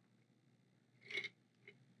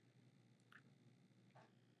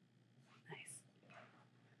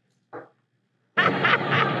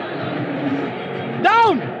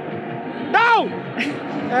 Down!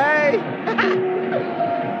 Hey!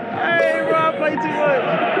 Hey, bro, I played too much.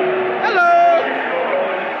 Hello!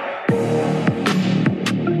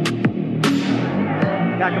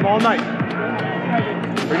 Got them all night.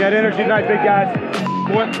 Bring that energy tonight, big guys.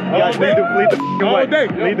 Boy, you guys lead the way.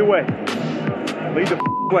 Lead the way. Lead the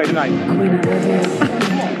way tonight.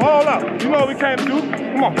 All out. You know what we came to do.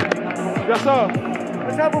 Come on. Yes, sir.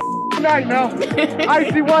 Let's have a night now.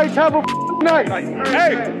 Icy Whites, have a night.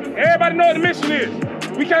 Hey, everybody know what the mission is.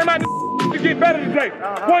 We came out to get better today.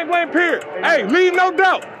 Point blank period. Hey, leave no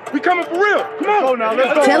doubt. We coming for real. Come on.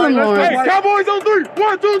 Let's go. Tell them more. Hey, Cowboys on 3.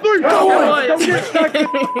 1, 2, 3. Cowboys. Don't get stuck.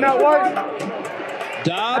 Now what?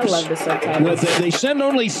 Dobbs, I love the subtitles. they send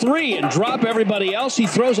only 3 and drop everybody else. He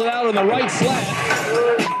throws it out in the right flat.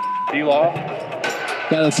 D-Law.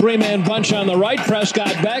 Got a 3-man bunch on the right.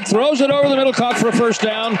 Prescott back, throws it over the middle, caught for a first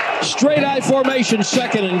down. Straight eye formation,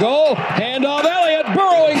 2nd and goal. Handoff, Elliott,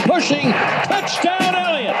 burrowing, pushing. Touchdown,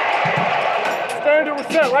 Elliott. Standard was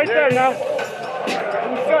set right there now. It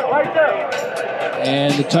was set right there.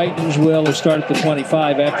 And the Titans will start at the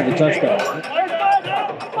 25 after the touchdown.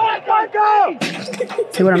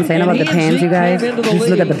 See what I'm saying about the pans, you guys? Just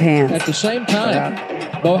look at the pans. At the same time,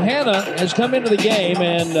 Bohanna has come into the game,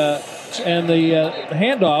 and the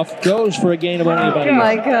handoff goes for a gain of only about 8.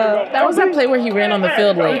 Micah. That was that play where he ran on the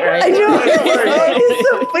field late, right? I know.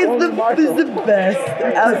 It's the best.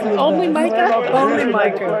 Absolutely. Only Micah? Only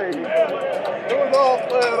Micah. It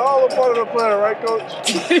was all a part of the plan, right, Coach?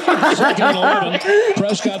 2nd and 11.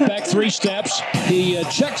 Prescott back 3 steps. He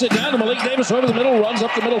checks it down to Malik Davis over the middle, runs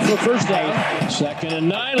up the middle for a first down. 2nd and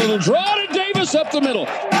 9. Little draw to Davis up the middle.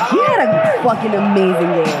 He had a fucking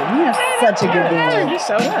amazing game. He had such a good game. He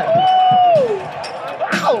showed up.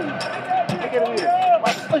 Wow!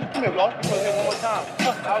 Come here, bro. One more time.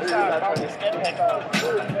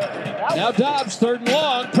 Now Dobbs, 3rd and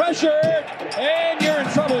long. Pressure. And you're in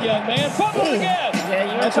trouble, young man. Fumble again.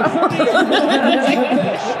 Yeah, you're That's a 30-yard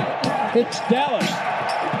pitch. It's Dallas.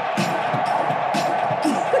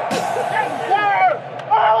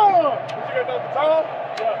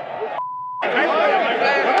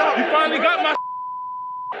 You finally got my.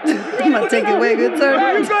 I'm going to take it away, good sir.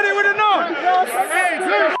 You got it with enough. Hey,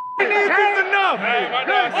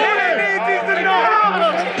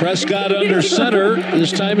 Prescott under center.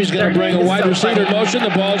 This time he's going to bring a wide receiver motion. The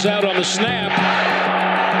ball's out on the snap.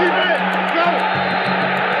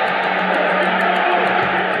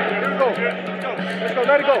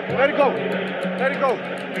 Let's go. Let it go. Let it go.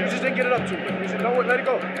 You just didn't get it up to him. You should know it. Let it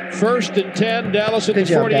go. 1st and 10. Dallas at the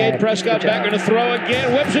 48. Prescott back going to throw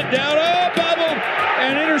again. Whips it down. Oh, bubbled.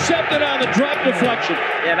 And intercepted on the drop deflection.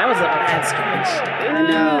 Yeah, that was a bad scrimmage. I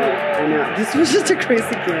know. This was just a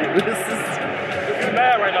crazy game. This is... You're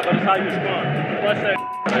mad right now, but it's how you respond. Watch that.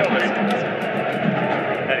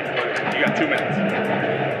 Hey, you got 2 minutes.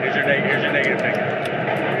 Here's your negative thing.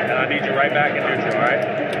 And I need you right back in neutral, all right?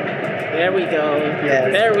 There we go.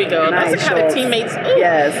 Yes. There we go. Nice, That's the kind Schultz. of teammates. Ooh.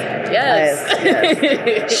 Yes.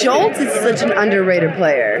 Yes. Schultz is such an underrated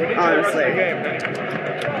player, honestly.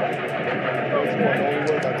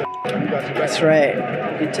 That's right.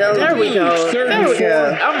 There we go. Third There we and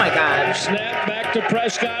go. 4. Oh my God. Snap back to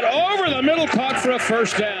Prescott. Over the middle, caught for a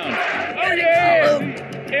first down. Oh, yeah.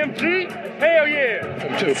 MG. Hell yeah.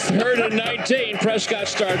 3rd and 19. Prescott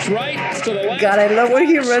starts right to the left. God, I love when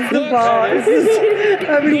he runs the ball. This is,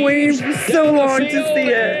 I've been waiting for so long to see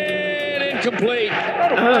it. And incomplete.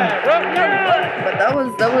 But that was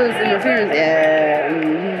interference. Yeah.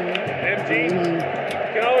 MG.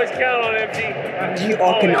 You can always count on MG. You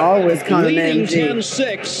all can always count on Leading MG.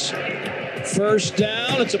 10-6. First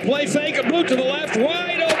down. It's a play fake. A boot to the left.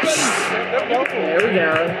 Wide open. There we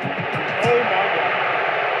go. Oh, my God.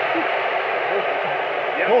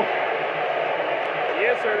 Yep.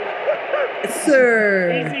 Yes, sir. Sir.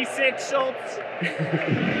 Easy 6, Schultz.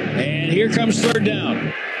 And here comes 3rd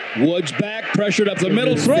down. Woods back, pressured up the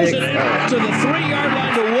middle, throws it in to the 3-yard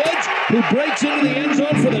line to Woods, who breaks into the end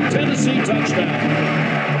zone for the Tennessee touchdown.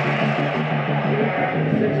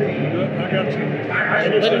 I got you.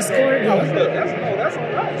 Wouldn't score. That's on us.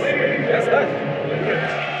 That's us.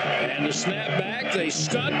 And the snap back, they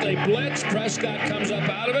stunt, they blitz. Prescott comes up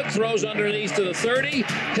out of it, throws underneath to the 30.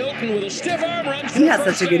 Hilton with a stiff arm runs. He had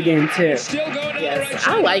such a good game, too. Still going down the right Yes,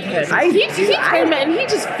 side. I like him. I He came in and he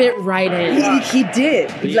just fit right in. He did.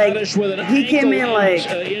 Like, Giannis with an he came in ankle like...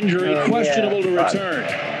 injury, Oh, questionable yeah. to return.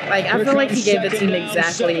 Like, I Here feel like he comes gave the second team down,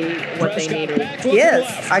 exactly 7. what they Prescott needed. back, look Yes,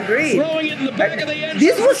 left. agreed. Throwing it in the back of the end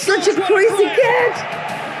This zone. was such a crazy catch.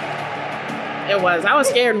 It was. I was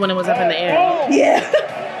scared when it was up in the air. Yeah.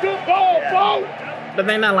 Good ball, ball. But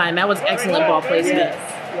they're not lying. That was excellent ball placement.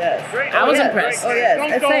 Yes. I was yes. impressed. Oh, yes.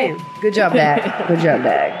 That's same. Good job, Dak. Good job,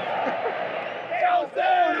 Dak.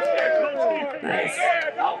 Nice.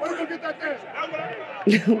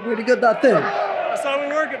 Where'd he get that thing? That's how we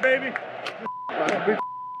work it, baby.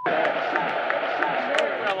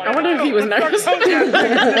 I wonder if he was nervous.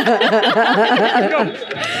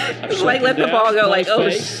 Like, let the ball go. Like, oh,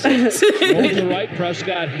 shit. Over the right,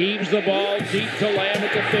 Prescott heaves the ball deep to Lamb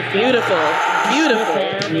at the 50. Beautiful.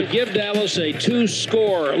 Farm would give Dallas a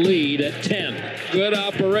 2-score lead at 10. Good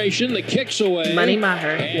operation. The kick's away. Money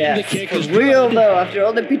Maher. And Yes. the kick For is real, good. though, after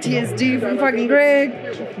all the PTSD from fucking Greg.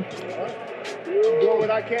 Do what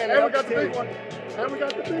I can. And we got the big one.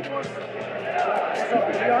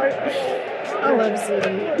 I love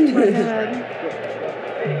City.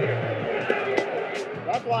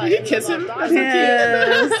 That's why. You can kiss him. That's so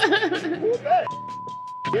cute.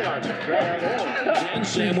 And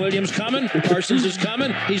Sam Williams coming. Parsons is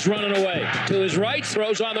coming. He's running away. To his right,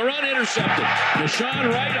 throws on the run, intercepted. Deshaun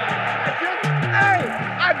Wright. Hey,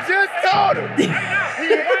 I just told him. He 1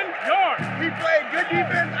 yard. He played good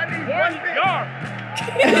defense. I need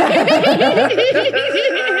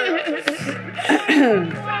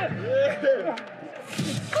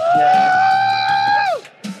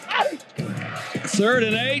 3rd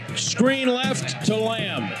and 8. Screen left to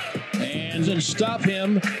Lamb. And then stop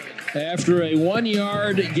him after a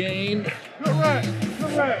 1-yard gain. Good right.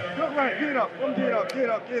 Get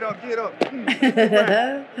up.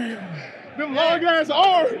 Them long ass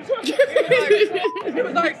arms. He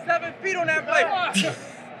was like 7 feet on that play.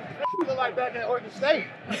 Look like back at Oregon State.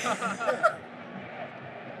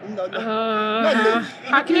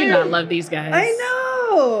 How can you not love these guys? I know.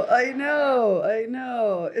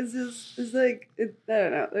 It's like, I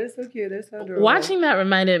don't know. They're so cute. They're so adorable. Watching that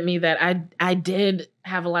reminded me that I did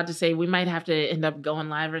have a lot to say. We might have to end up going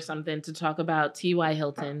live or something to talk about T.Y.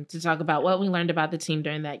 Hilton, to talk about what we learned about the team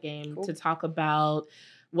during that game, to talk about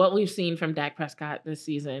what we've seen from Dak Prescott this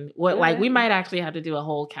season. We might actually have to do a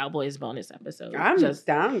whole Cowboys bonus episode. I'm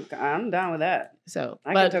down with that. So,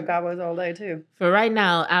 I can talk Cowboys all day too. For right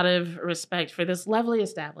now, out of respect for this lovely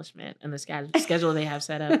establishment and the schedule they have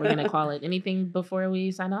set up, we're going to call it. Anything before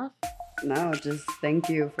we sign off? No, just thank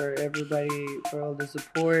you for everybody, for all the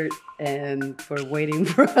support, and for waiting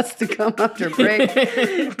for us to come after break.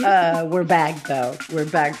 We're back, though. We're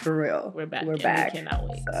back for real. We're back. We cannot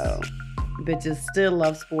wait. So, bitches still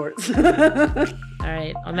love sports. All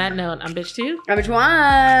right. On that note, I'm Bitch 2. I'm Bitch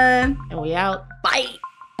 1. And we out. Bye.